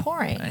process of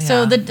pouring. Yeah.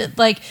 So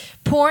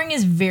pouring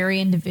is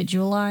very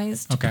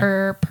individualized Okay.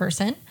 per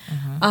person.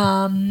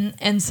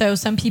 And so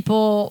some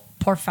people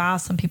pour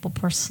fast, some people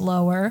pour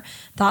slower.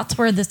 That's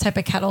where this type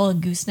of kettle, a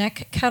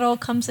gooseneck kettle,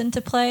 comes into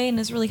play and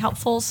is really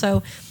helpful.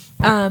 So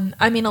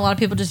I mean, a lot of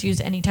people just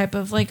use any type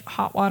of like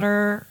hot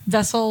water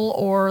vessel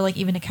or like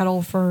even a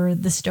kettle for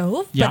the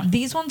stove. Yeah. But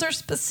these ones are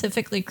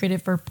specifically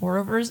created for pour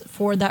overs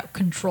for that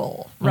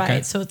control, right?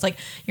 Okay. So it's like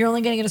you're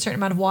only going to get a certain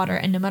amount of water,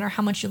 and no matter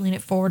how much you lean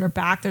it forward or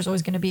back, there's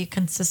always going to be a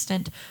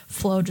consistent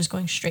flow just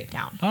going straight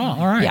down. Oh,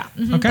 all right. Yeah,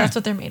 Okay. that's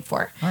what they're made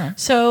for. All right.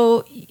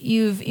 So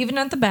you've evened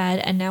out the bed,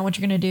 and now what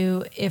you're going to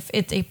do, if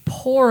it's a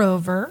pour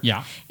over,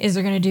 Yeah. is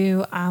they're going to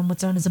do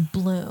what's known as a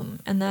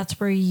bloom, and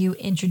that's where you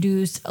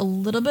introduce a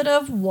little bit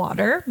of water,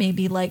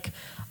 maybe like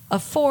a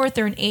fourth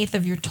or an eighth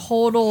of your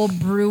total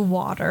brew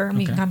water. And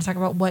we can Okay. kind of talk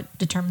about what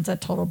determines that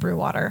total brew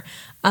water.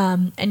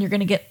 And you're going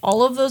to get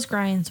all of those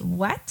grinds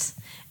wet.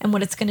 And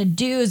what it's going to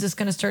do is it's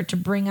going to start to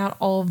bring out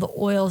all of the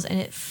oils, and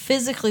it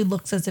physically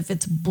looks as if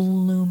it's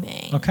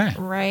blooming. Okay.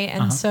 Right.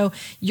 And so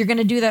you're going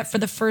to do that for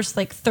the first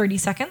like 30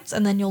 seconds,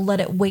 and then you'll let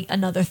it wait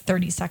another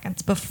 30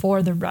 seconds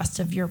before the rest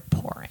of your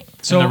pouring.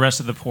 So and the rest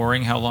of the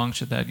pouring, how long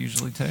should that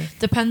usually take?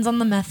 Depends on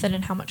the method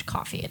and how much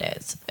coffee it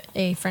is.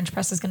 A French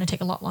press is going to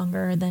take a lot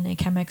longer than a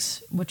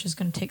Chemex, which is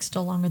going to take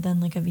still longer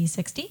than like a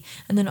V60.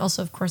 And then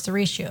also, of course, the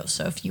ratio.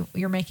 So if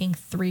you're making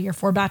 3 or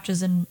 4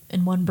 batches in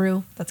one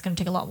brew, that's going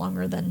to take a lot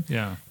longer than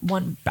Yeah.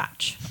 one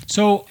batch.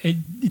 So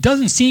it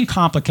doesn't seem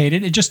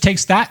complicated. It just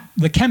takes the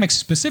chemics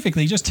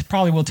specifically, just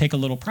probably will take a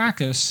little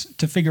practice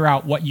to figure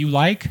out what you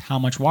like, how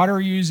much water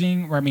you're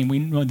using. Or, I mean, we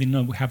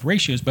know we have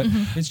ratios, but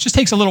it just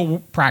takes a little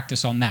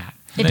practice on that.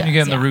 It Then you does,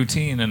 get in the yeah.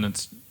 routine, and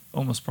it's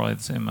almost probably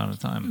the same amount of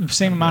time.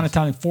 Same amount of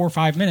time, 4 or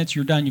 5 minutes,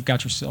 you're done. You've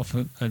got yourself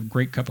a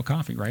great cup of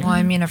coffee, right? Well,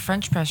 I mean, a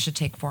French press should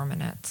take 4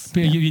 minutes,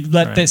 But you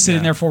let Right, that sit in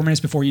yeah. there 4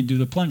 minutes before you do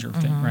the plunger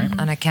thing, right?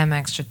 and a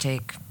Chemex should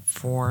take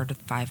 4 to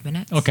 5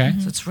 minutes. Okay.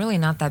 So it's really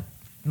not that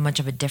much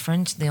of a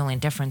difference. The only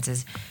difference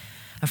is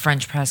a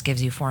French press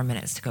gives you 4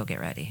 minutes to go get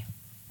ready.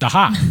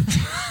 Aha.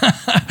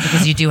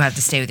 Because you do have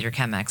to stay with your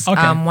Chemex.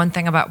 Okay. One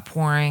thing about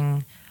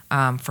pouring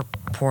for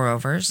pour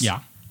overs. Yeah.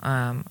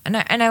 And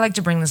I like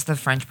to bring this to the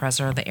French press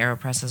or the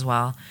AeroPress as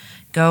well.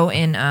 Go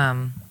in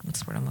what's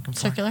the word I'm looking for?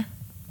 Circular.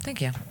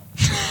 Thank you.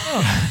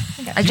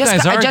 You I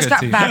guys are a just good got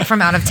team. back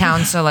from out of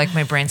town, so like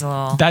my brain's a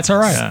little That's all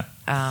right.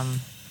 Yeah.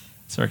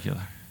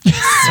 Circular.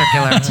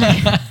 circular.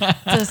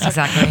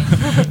 Exactly.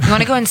 You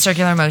want to go in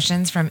circular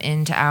motions from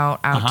in to out,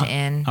 out to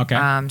in.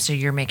 Okay. So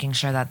you're making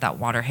sure that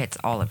water hits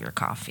all of your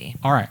coffee.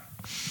 All right.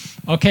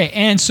 Okay,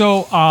 and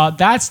so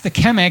that's the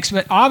Chemex,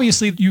 but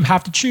obviously you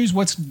have to choose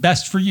what's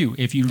best for you.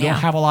 If you don't Yeah.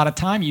 have a lot of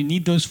time, you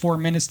need those 4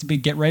 minutes to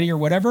get ready or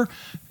whatever,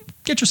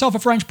 get yourself a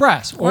French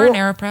press. Or an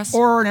AeroPress.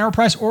 Or an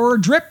AeroPress or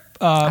a drip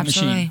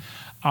machine.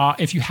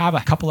 Absolutely. If you have a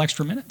couple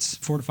extra minutes,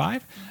 4 to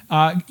 5,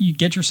 you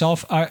get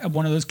yourself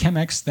one of those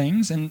Chemex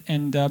things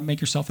and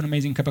make yourself an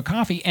amazing cup of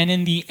coffee. And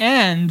in the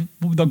end,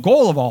 the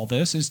goal of all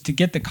this is to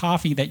get the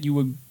coffee that you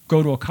would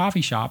go to a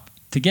coffee shop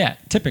to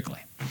get, typically.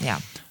 Yeah.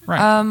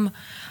 Right.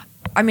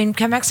 I mean,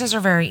 Chemexes are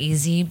very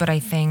easy, but I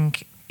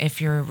think if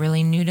you're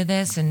really new to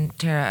this, and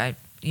Tara,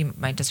 you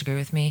might disagree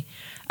with me,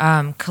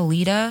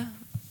 Kalita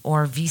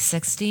or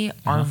V60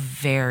 are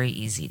very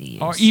easy to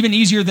use. Or even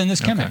easier than this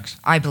Chemex.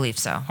 I believe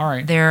so. All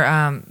right.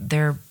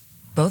 They're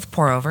both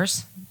pour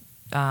overs.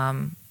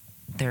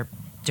 They're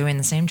doing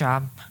the same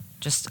job,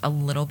 just a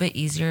little bit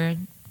easier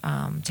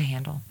to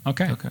handle.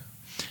 Okay. Okay.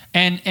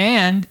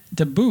 And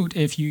to boot,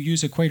 if you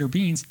use Equator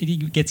beans,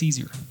 it gets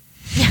easier.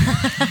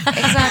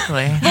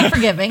 Exactly. More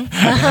forgiving.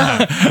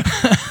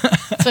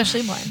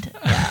 Especially blind.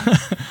 Yeah.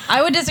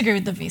 I would disagree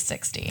with the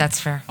V60. That's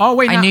fair. Oh,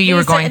 wait, I no, knew you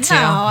were going No, to.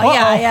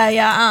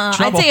 yeah. I'd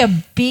Trouble. say a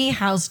bee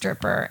house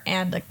dripper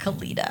and a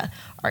Kalita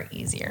are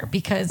easier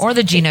because Or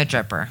the Gino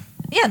dripper.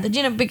 yeah, the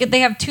Gino because they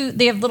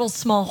have little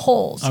small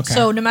holes. Okay.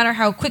 So no matter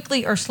how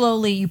quickly or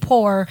slowly you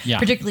pour, Yeah.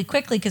 particularly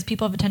quickly because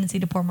people have a tendency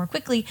to pour more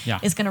quickly, Yeah.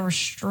 it's going to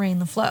restrain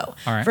the flow.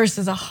 All right.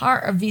 Versus a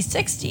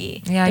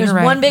V60, Yeah, there's you're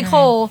right, one big you're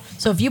hole.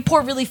 So if you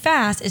pour really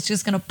fast, it's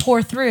just going to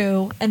pour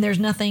through, and there's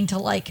nothing to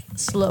like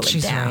slow it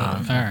She's down.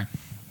 right. All right.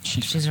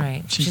 She's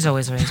right. She's- She's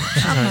always right.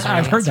 She's always right.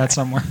 I've heard that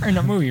somewhere in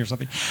a movie or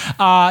something.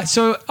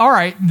 So, all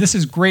right, this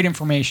is great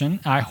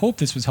information. I hope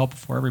this was helpful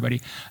for everybody.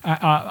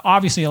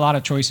 Obviously, a lot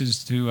of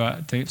choices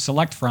to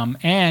select from,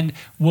 and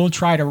we'll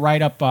try to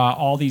write up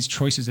all these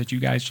choices that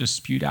you guys just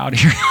spewed out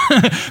here.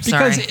 Because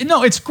Sorry.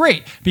 no, it's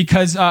great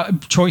because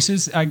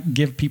choices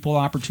give people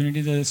an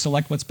opportunity to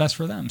select what's best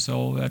for them.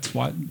 So that's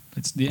what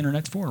it's the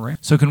internet's for, right?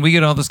 So can we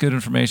get all this good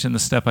information, the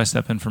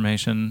step-by-step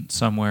information,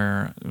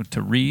 somewhere to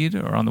read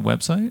or on the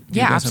website? Do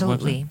you Yeah, guys have a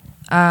absolutely.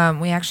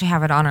 We actually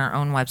have it on our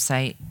own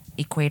website,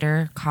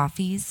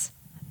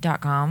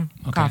 equatorcoffees.com.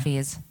 Okay. Coffee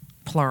is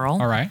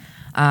plural. All right.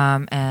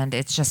 And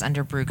it's just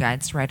under brew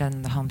guides right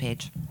on the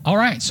homepage. All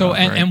right. So, Oh,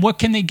 great. and what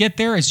can they get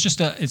there?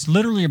 It's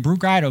literally a brew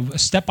guide, a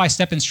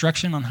step-by-step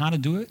instruction on how to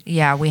do it.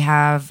 Yeah, we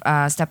have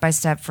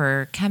step-by-step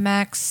for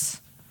Chemex.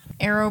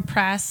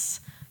 AeroPress,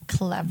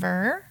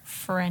 Clever,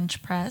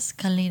 French Press,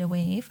 Kalita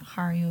Wave,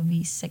 Hario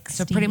V60.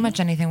 So pretty much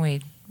anything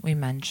we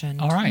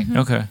mentioned. All right.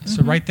 Okay.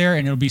 So right there,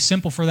 and it'll be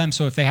simple for them.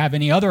 So if they have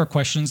any other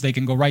questions, they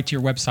can go right to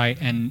your website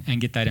and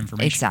get that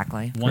information.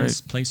 Exactly. One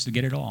Great. place to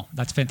get it all.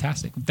 That's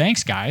fantastic.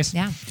 Thanks, guys.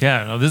 Yeah.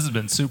 Yeah, no, this has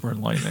been super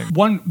enlightening.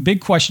 One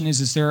big question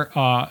is there,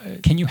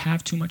 can you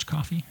have too much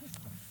coffee?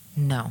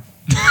 No.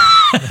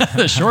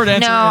 The short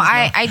answer No,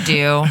 is I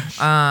do.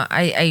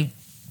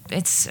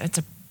 It's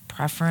a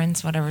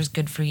preference, whatever's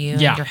good for you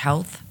Yeah. and your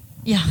health.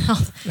 Yeah,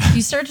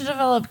 you start to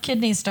develop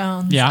kidney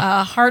stones,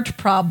 Yeah. heart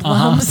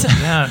problems.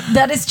 Yeah.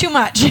 That is too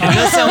much. It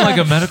does sound like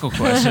a medical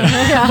question.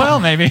 Well,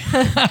 maybe.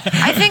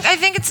 I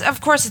think it's up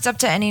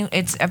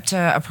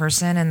to a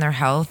person and their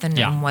health and,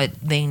 Yeah. and what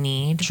they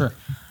need. Sure.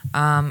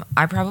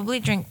 I probably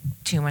drink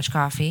too much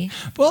coffee.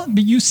 Well,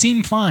 but you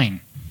seem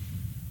fine.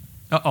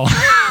 Uh-oh.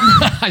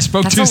 I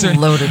spoke That's too a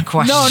soon. loaded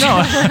question. No.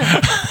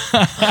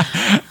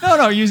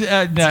 No. You,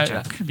 a no,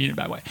 joke. could be in a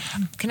bad way.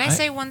 Can I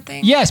say one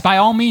thing? Yes, by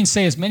all means,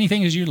 say as many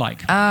things as you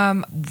like.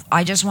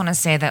 I just want to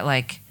say that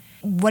like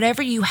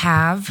whatever you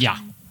have Yeah.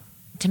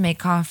 to make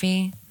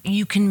coffee,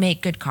 you can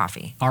make good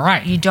coffee. All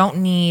right. You don't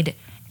need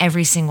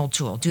every single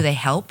tool. Do they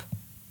help?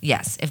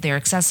 Yes. If they're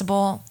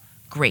accessible,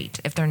 great.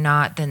 If they're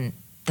not, then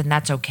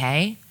that's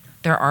okay.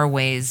 There are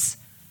ways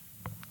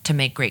to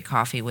make great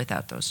coffee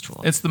without those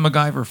tools. It's the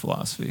MacGyver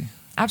philosophy.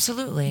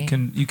 Absolutely.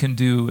 You can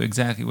do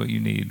exactly what you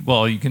need.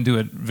 Well, you can do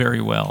it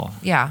very well,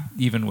 Yeah.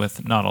 even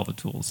with not all the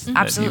tools that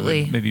Absolutely.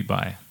 you would maybe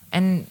buy.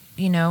 And,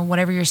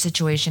 whatever your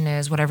situation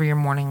is, whatever your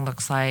morning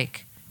looks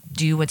like,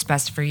 do what's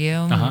best for you.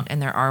 Uh-huh.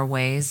 And there are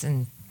ways,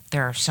 and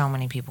there are so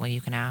many people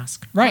you can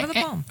ask. Right, Over the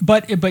phone.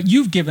 but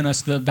you've given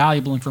us the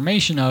valuable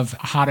information of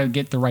how to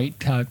get the right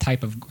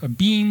type of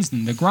beans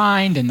and the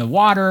grind and the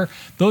water,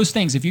 those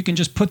things. If you can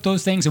just put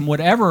those things in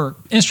whatever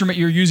instrument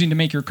you're using to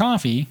make your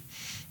coffee,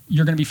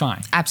 you're going to be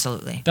fine.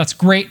 Absolutely. That's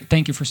great.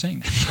 Thank you for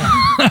saying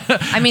that.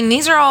 I mean,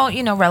 these are all,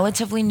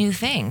 relatively new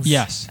things.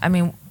 Yes. I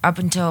mean, up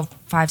until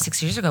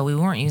 5-6 years ago, we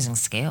weren't using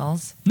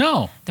scales.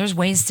 No, There's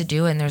ways to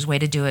do it, and there's a way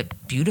to do it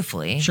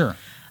beautifully. sure.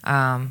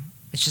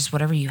 It's just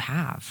whatever you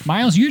have.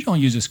 Miles, you don't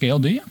use a scale,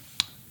 do you?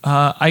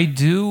 I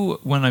do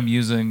when I'm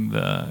using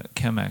the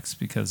Chemex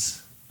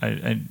because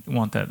I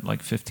want that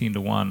like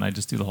 15-1. I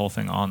just do the whole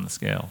thing on the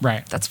scale.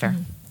 Right. That's fair.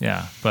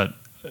 Yeah, but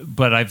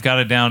I've got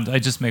it down. I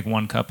just make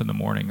 1 cup in the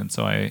morning, and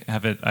so I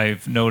have it.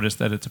 I've noticed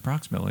that it's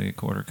approximately a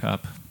quarter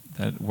cup.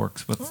 That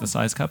works with the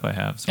size cup I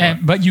have. So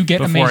But you get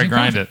before amazing I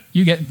grind coffee. it.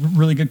 You get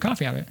really good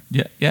coffee out of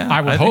it. Yeah,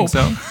 I would think hope.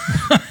 so.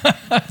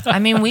 I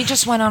mean, we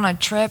just went on a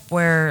trip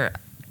where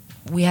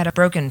we had a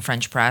broken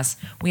French press.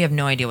 We have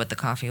no idea what the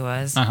coffee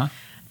was. Uh-huh.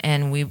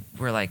 And we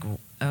were like,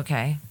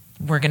 okay,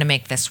 we're going to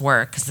make this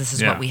work because this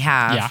is Yeah. what we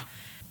have. Yeah.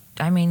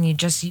 I mean, you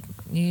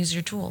use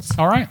your tools.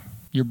 All right.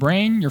 Your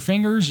brain, your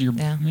fingers, your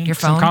Your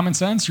some phone. common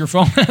sense, your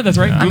phone. That's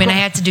right. I mean, I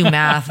had to do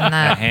math, and A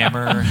that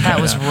hammer.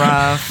 that was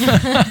rough.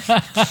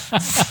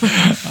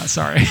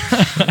 Sorry.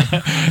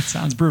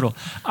 Sounds brutal.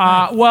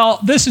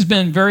 Well, this has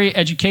been very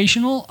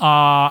educational,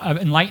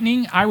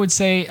 enlightening. I would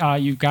say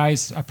you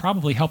guys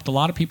probably helped a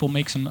lot of people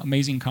make some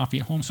amazing coffee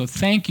at home. So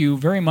thank you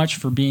very much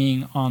for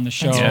being on the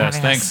show. Thanks for Yes,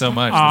 having thanks us. so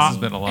much. This has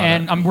been a lot.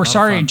 And of, we're lot of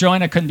sorry fun.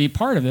 Joanna couldn't be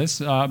part of this,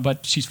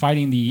 but she's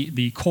fighting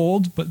the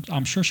cold. But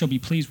I'm sure she'll be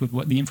pleased with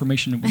what the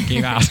information that we gave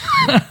you out.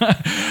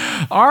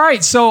 All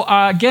right. So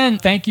again,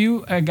 thank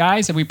you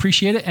guys, and we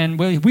appreciate it. And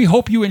we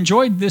hope you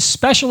enjoyed this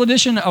special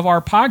edition of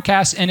our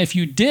podcast. And if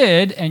you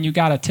did, and you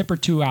got a tip or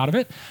two out of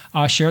it,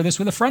 share this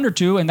with a friend or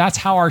two. And that's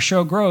how our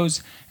show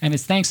grows. And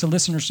it's thanks to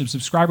listeners and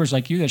subscribers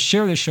like you that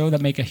share this show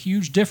that make a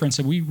huge difference.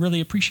 And we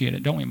really appreciate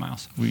it, don't we,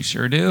 Miles? We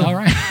sure do. All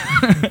right.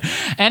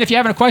 And if you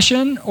have a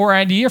question or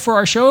idea for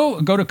our show,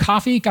 go to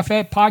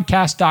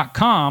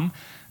coffeecafepodcast.com.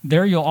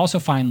 There you'll also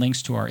find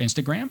links to our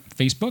Instagram,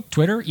 Facebook,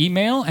 Twitter,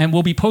 email, and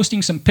we'll be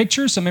posting some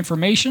pictures, some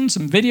information,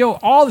 some video,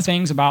 all the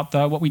things about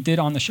what we did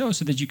on the show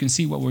so that you can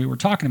see what we were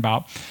talking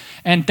about.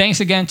 And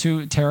thanks again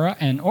to Tara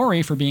and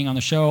Ori for being on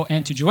the show,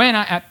 and to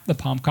Joanna at the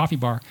Palm Coffee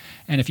Bar.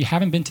 And if you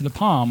haven't been to the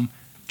Palm,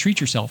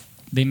 treat yourself.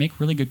 They make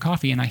really good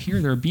coffee, and I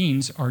hear their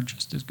beans are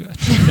just as good.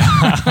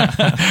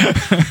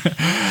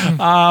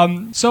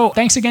 So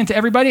thanks again to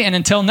everybody, and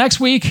until next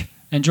week,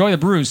 enjoy the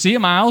brews. See you,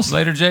 Miles.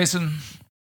 Later, Jason.